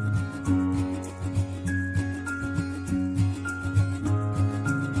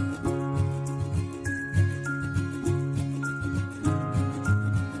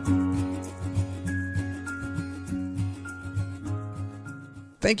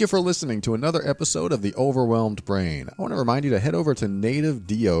 Thank you for listening to another episode of The Overwhelmed Brain. I want to remind you to head over to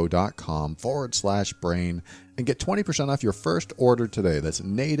nativedeo.com/brain and get 20% off your first order today. That's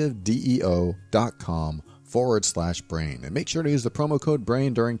nativedeo.com/brain. And make sure to use the promo code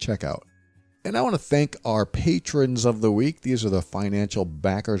BRAIN during checkout. And I want to thank our patrons of the week. These are the financial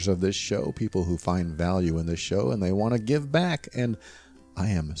backers of this show, people who find value in this show and they want to give back. And I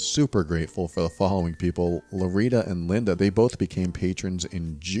am super grateful for the following people: Larita and Linda. They both became patrons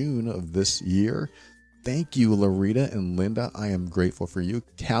in June of this year. Thank you, Larita and Linda. I am grateful for you.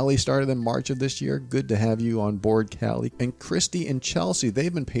 Callie started in March of this year. Good to have you on board, Callie. And Christy and Chelsea,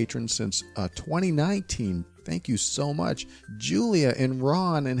 they've been patrons since 2019. Thank you so much. Julia and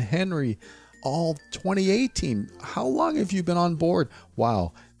Ron and Henry, all 2018. How long have you been on board?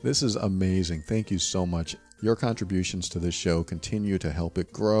 Wow, this is amazing. Thank you so much. Your contributions to this show continue to help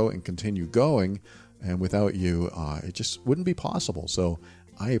it grow and continue going, and without you, it just wouldn't be possible. So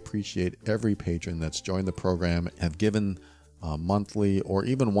I appreciate every patron that's joined the program, have given monthly or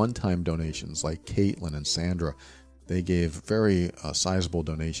even one-time donations, like Caitlin and Sandra. They gave very sizable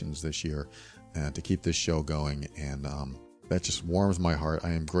donations this year to keep this show going, and that just warms my heart.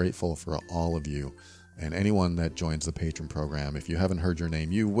 I am grateful for all of you and anyone that joins the patron program. If you haven't heard your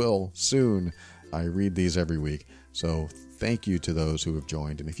name, you will soon. I read these every week, so thank you to those who have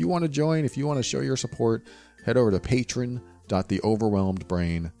joined. And if you want to join, if you want to show your support, head over to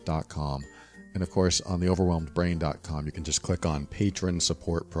patron.theoverwhelmedbrain.com. And of course, on theoverwhelmedbrain.com, you can just click on Patron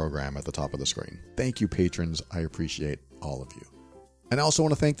Support Program at the top of the screen. Thank you, patrons. I appreciate all of you. And I also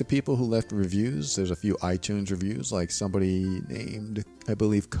want to thank the people who left reviews. There's a few iTunes reviews, like somebody named, I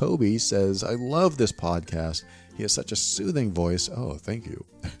believe, Kobe says, "I love this podcast. He has such a soothing voice." Oh, thank you.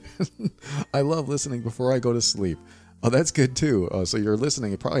 I love listening before I go to sleep. Oh, that's good too. So you're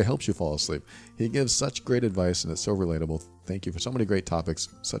listening. It probably helps you fall asleep. He gives such great advice, and it's so relatable. Thank you for so many great topics.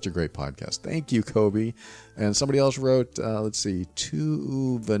 Such a great podcast. Thank you, Kobe. And somebody else wrote, Tu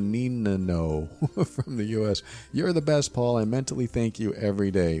Venino from the U.S. "You're the best, Paul. I mentally thank you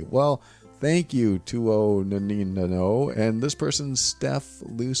every day." Well, thank you, Tuo Nanino. And this person, Steph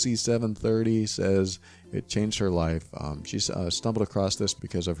Lucy 730, says it changed her life. She stumbled across this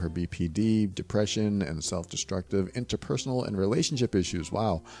because of her BPD, depression, and self-destructive interpersonal and relationship issues.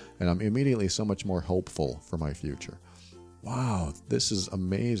 Wow. And I'm immediately so much more hopeful for my future. Wow, this is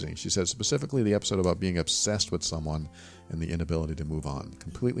amazing. She said specifically the episode about being obsessed with someone and the inability to move on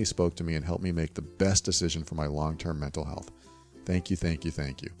completely spoke to me and helped me make the best decision for my long-term mental health. Thank you, thank you,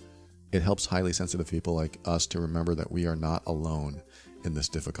 thank you. It helps highly sensitive people like us to remember that we are not alone in this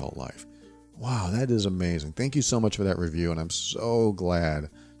difficult life. Wow, that is amazing. Thank you so much for that review, and I'm so glad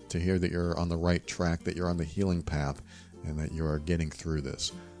to hear that you're on the right track, that you're on the healing path, and that you are getting through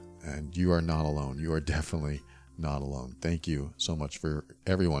this. And you are not alone. You are definitely not alone. Thank you so much for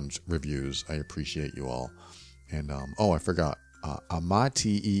everyone's reviews. I appreciate you all. And, I forgot.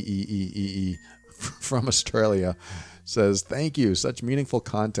 Amati from Australia says, "Thank you. Such meaningful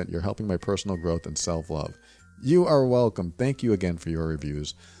content. You're helping my personal growth and self-love." You are welcome. Thank you again for your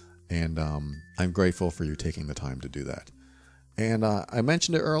reviews. And I'm grateful for you taking the time to do that. And I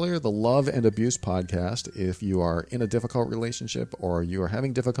mentioned it earlier, the Love and Abuse podcast. If you are in a difficult relationship or you are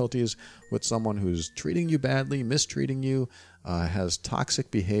having difficulties with someone who's treating you badly, mistreating you, has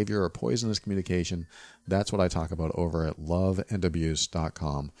toxic behavior or poisonous communication, that's what I talk about over at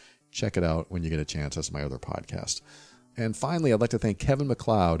loveandabuse.com. Check it out when you get a chance. That's my other podcast. And finally, I'd like to thank Kevin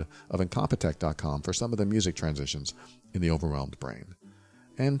MacLeod of Incompetech.com for some of the music transitions in The Overwhelmed Brain.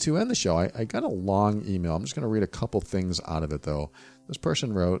 And to end the show, I got a long email. I'm just going to read a couple things out of it, though. This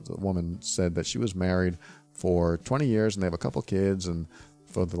person wrote, the woman said that she was married for 20 years and they have a couple kids. And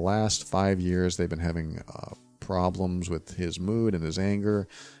for the last 5 years, they've been having problems with his mood and his anger.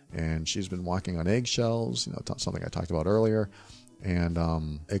 And she's been walking on eggshells, something I talked about earlier. And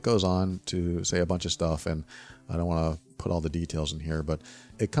it goes on to say a bunch of stuff. And I don't want to put all the details in here, but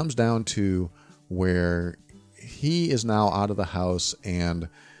it comes down to where he is now out of the house and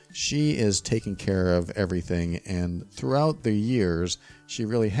she is taking care of everything. And throughout the years, she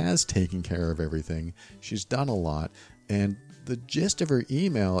really has taken care of everything. She's done a lot. And the gist of her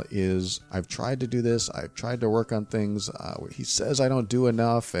email is, "I've tried to do this. I've tried to work on things. He says I don't do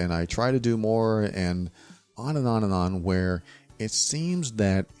enough and I try to do more," and on and on and on, where it seems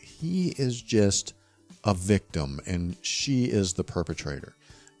that he is just a victim and she is the perpetrator.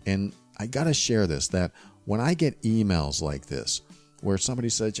 And I got to share this, that when I get emails like this, where somebody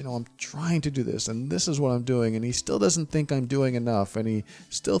says, "I'm trying to do this, and this is what I'm doing," and he still doesn't think I'm doing enough, and he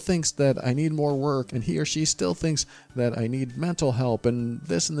still thinks that I need more work, and he or she still thinks that I need mental help, and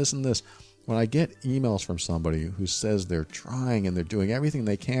this and this and this. When I get emails from somebody who says they're trying and they're doing everything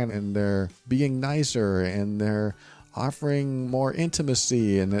they can, and they're being nicer, and they're offering more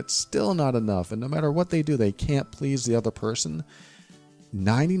intimacy, and it's still not enough, and no matter what they do, they can't please the other person,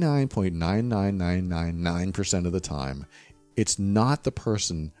 99.99999% of the time, it's not the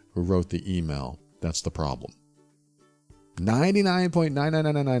person who wrote the email that's the problem.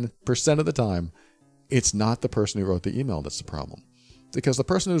 99.99999% of the time, it's not the person who wrote the email that's the problem. Because the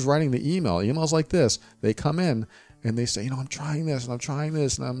person who's writing the emails like this, they come in and they say, I'm trying this and I'm trying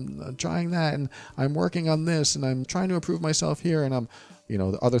this and I'm trying that and I'm working on this and I'm trying to improve myself here and I'm,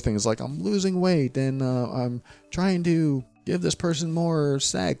 the other things like I'm losing weight and I'm trying to give this person more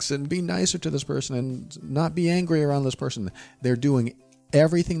sex and be nicer to this person and not be angry around this person. They're doing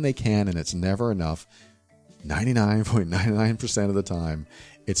everything they can and it's never enough. 99.99% of the time,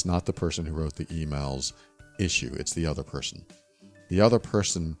 it's not the person who wrote the email's issue. It's the other person. The other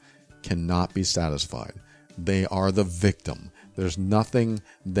person cannot be satisfied. They are the victim. There's nothing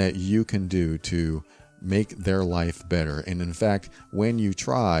that you can do to make their life better. And in fact, when you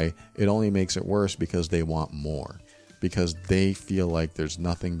try, it only makes it worse because they want more. because they feel like there's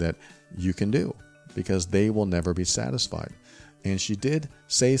nothing that you can do, because they will never be satisfied. And she did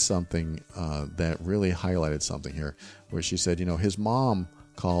say something that really highlighted something here, where she said, his mom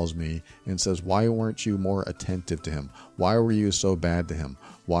calls me and says, why weren't you more attentive to him? Why were you so bad to him?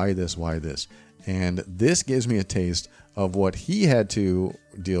 Why this? Why this? And this gives me a taste of what he had to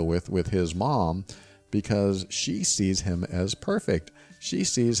deal with his mom, because she sees him as perfect. She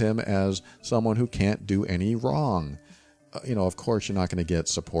sees him as someone who can't do any wrong. Of course, you're not going to get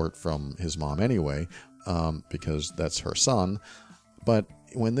support from his mom anyway, because that's her son. But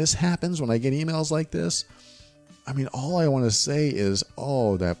when this happens, when I get emails like this, all I want to say is,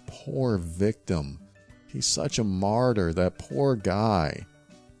 oh, that poor victim. He's such a martyr, that poor guy.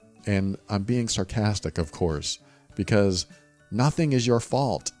 And I'm being sarcastic, of course, because nothing is your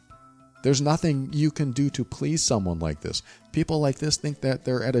fault. There's nothing you can do to please someone like this. People like this think that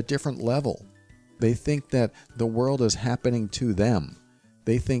they're at a different level. They think that the world is happening to them.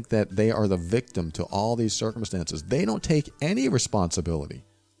 They think that they are the victim to all these circumstances. They don't take any responsibility.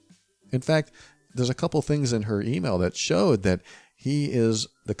 In fact, there's a couple things in her email that showed that he is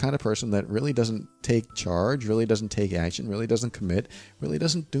the kind of person that really doesn't take charge, really doesn't take action, really doesn't commit, really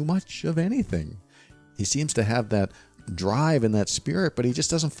doesn't do much of anything. He seems to have that drive and that spirit, but he just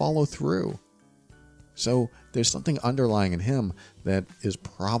doesn't follow through. So there's something underlying in him that is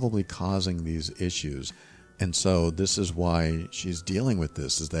probably causing these issues. And so this is why she's dealing with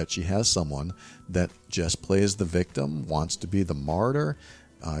this, is that she has someone that just plays the victim, wants to be the martyr.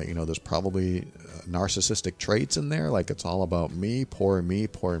 There's probably narcissistic traits in there, like it's all about me, poor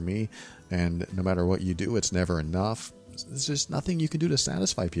me, and no matter what you do, it's never enough. There's just nothing you can do to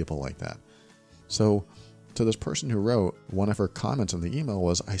satisfy people like that. So to this person who wrote, one of her comments in the email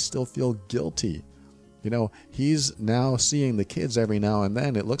was, I still feel guilty. He's now seeing the kids every now and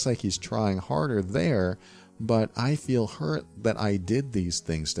then. It looks like he's trying harder there, but I feel hurt that I did these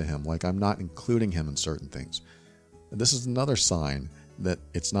things to him, like I'm not including him in certain things. And this is another sign that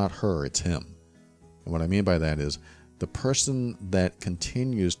it's not her, it's him. And what I mean by that is the person that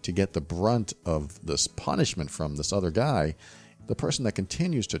continues to get the brunt of this punishment from this other guy, the person that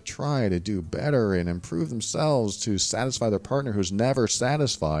continues to try to do better and improve themselves to satisfy their partner who's never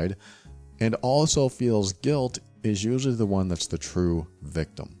satisfied and also feels guilt, is usually the one that's the true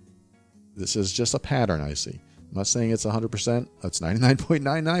victim. This is just a pattern I see. I'm not saying it's 100%, it's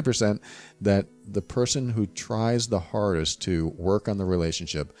 99.99% that the person who tries the hardest to work on the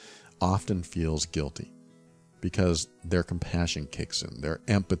relationship often feels guilty because their compassion kicks in, their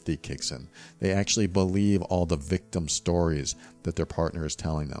empathy kicks in. They actually believe all the victim stories that their partner is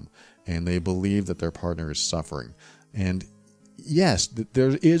telling them, and they believe that their partner is suffering. And yes,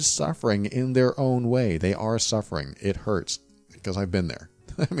 there is suffering in their own way. They are suffering. It hurts because I've been there.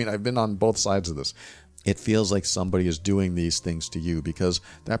 I've been on both sides of this. It feels like somebody is doing these things to you because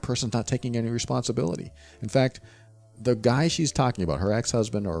that person's not taking any responsibility. In fact, the guy she's talking about, her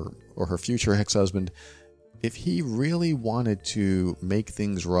ex-husband or her future ex-husband, if he really wanted to make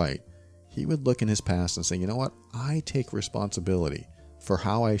things right, he would look in his past and say, you know what? I take responsibility for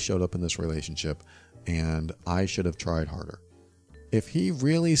how I showed up in this relationship, and I should have tried harder. If he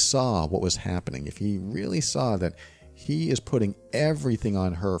really saw what was happening, if he really saw that he is putting everything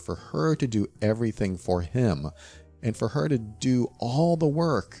on her for her to do everything for him and for her to do all the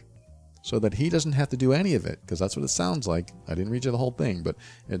work so that he doesn't have to do any of it, because that's what it sounds like. I didn't read you the whole thing, but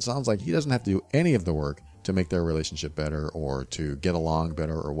it sounds like he doesn't have to do any of the work to make their relationship better or to get along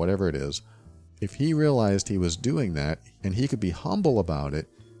better or whatever it is. If he realized he was doing that and he could be humble about it,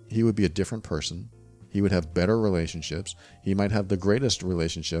 he would be a different person. He would have better relationships. He might have the greatest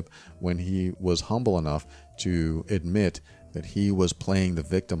relationship when he was humble enough to admit that he was playing the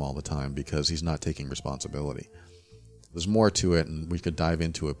victim all the time because he's not taking responsibility. There's more to it, and we could dive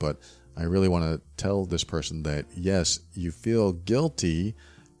into it, but I really want to tell this person that, yes, you feel guilty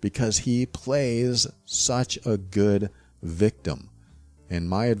because he plays such a good victim. And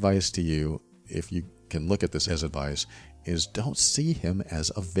my advice to you, if you can look at this as advice, is don't see him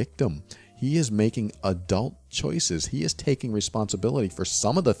as a victim. He is making adult choices. He is taking responsibility for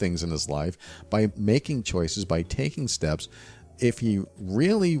some of the things in his life by making choices, by taking steps. If he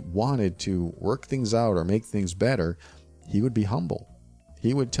really wanted to work things out or make things better, he would be humble.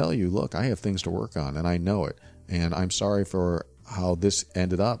 He would tell you, look, I have things to work on and I know it. And I'm sorry for how this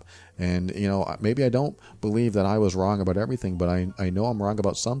ended up. And, maybe I don't believe that I was wrong about everything, but I know I'm wrong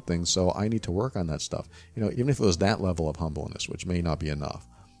about some things, so I need to work on that stuff. Even if it was that level of humbleness, which may not be enough.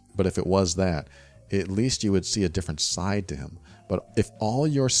 But if it was that, at least you would see a different side to him. But if all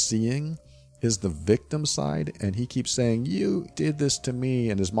you're seeing is the victim side, and he keeps saying, you did this to me,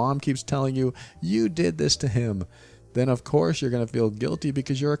 and his mom keeps telling you, you did this to him, then of course you're going to feel guilty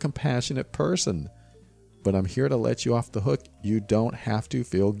because you're a compassionate person. But I'm here to let you off the hook. You don't have to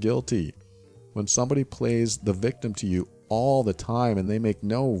feel guilty. When somebody plays the victim to you all the time and they make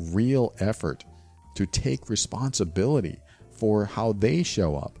no real effort to take responsibility for how they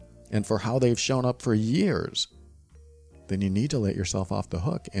show up and for how they've shown up for years, then you need to let yourself off the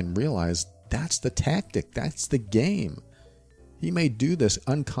hook and realize that's the tactic, that's the game. He may do this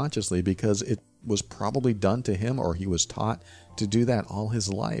unconsciously because it was probably done to him, or he was taught to do that all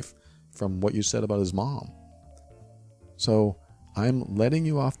his life from what you said about his mom. So I'm letting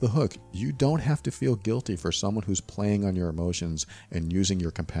you off the hook. You don't have to feel guilty for someone who's playing on your emotions and using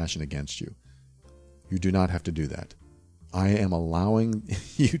your compassion against you. You do not have to do that. I am allowing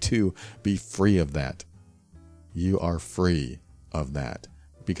you to be free of that. You are free of that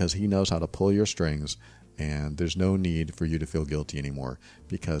because he knows how to pull your strings, and there's no need for you to feel guilty anymore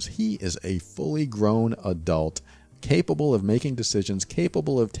because he is a fully grown adult, capable of making decisions,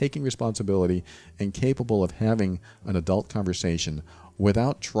 capable of taking responsibility, and capable of having an adult conversation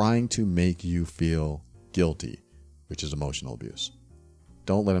without trying to make you feel guilty, which is emotional abuse.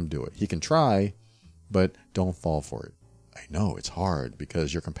 Don't let him do it. He can try, but don't fall for it. I know it's hard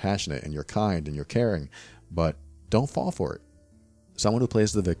because you're compassionate and you're kind and you're caring, but don't fall for it. Someone who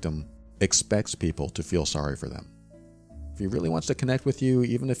plays the victim expects people to feel sorry for them. If he really wants to connect with you,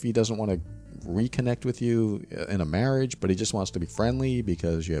 even if he doesn't want to reconnect with you in a marriage, but he just wants to be friendly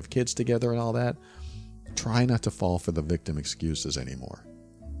because you have kids together and all that, try not to fall for the victim excuses anymore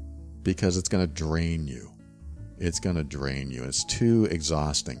because it's going to drain you. It's going to drain you. It's too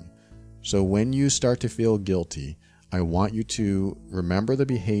exhausting. So when you start to feel guilty, I want you to remember the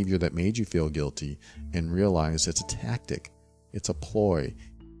behavior that made you feel guilty and realize it's a tactic. It's a ploy.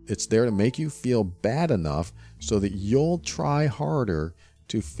 It's there to make you feel bad enough so that you'll try harder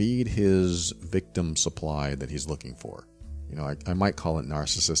to feed his victim supply that he's looking for. You know, I might call it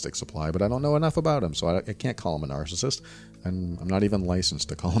narcissistic supply, but I don't know enough about him, so I can't call him a narcissist. And I'm not even licensed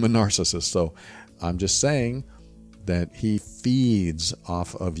to call him a narcissist. So I'm just saying that he feeds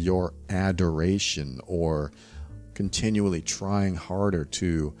off of your adoration or continually trying harder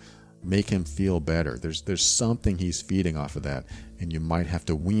to make him feel better. There's something he's feeding off of that, and you might have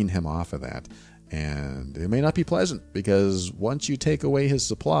to wean him off of that. And it may not be pleasant because once you take away his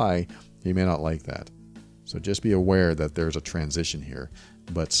supply, he may not like that. So just be aware that there's a transition here,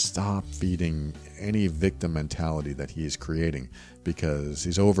 but stop feeding any victim mentality that he's creating because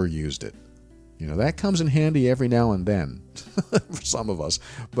he's overused it. You know, that comes in handy every now and then for some of us.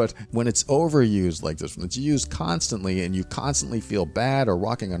 But when it's overused like this, when it's used constantly and you constantly feel bad or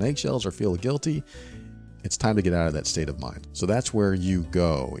walking on eggshells or feel guilty, it's time to get out of that state of mind. So that's where you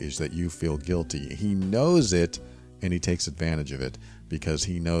go, is that you feel guilty. He knows it and he takes advantage of it because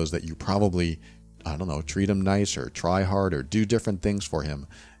he knows that you probably, treat him nicer, try harder, do different things for him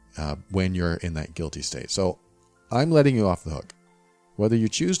when you're in that guilty state. So I'm letting you off the hook. Whether you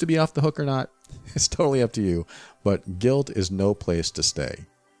choose to be off the hook or not, it's totally up to you. But guilt is no place to stay.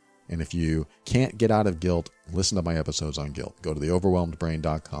 And if you can't get out of guilt, listen to my episodes on guilt. Go to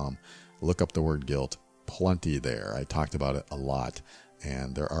theoverwhelmedbrain.com, look up the word guilt. Plenty there. I talked about it a lot,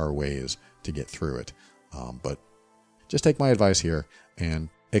 and there are ways to get through it. But just take my advice here and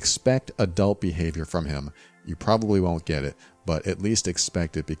expect adult behavior from him. You probably won't get it, but at least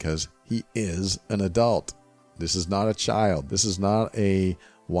expect it because he is an adult. This is not a child. This is not a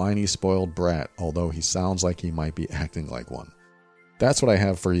whiny, spoiled brat, although he sounds like he might be acting like one. That's what I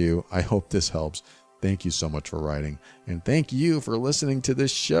have for you. I hope this helps. Thank you so much for writing, and thank you for listening to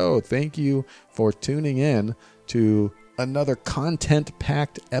this show. Thank you for tuning in to another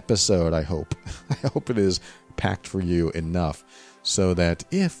content-packed episode, I hope. I hope it is packed for you enough so that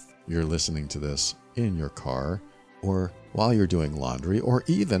if you're listening to this in your car or while you're doing laundry or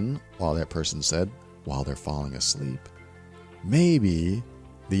even, while that person said, while they're falling asleep, maybe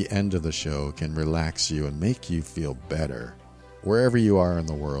the end of the show can relax you and make you feel better. Wherever you are in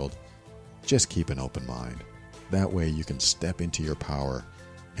the world, just keep an open mind. That way you can step into your power,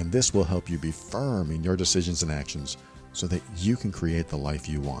 and this will help you be firm in your decisions and actions so that you can create the life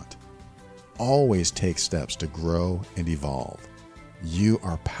you want. Always take steps to grow and evolve. You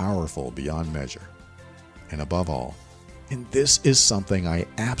are powerful beyond measure. And above all, and this is something I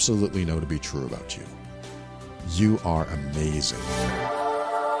absolutely know to be true about you, you are amazing.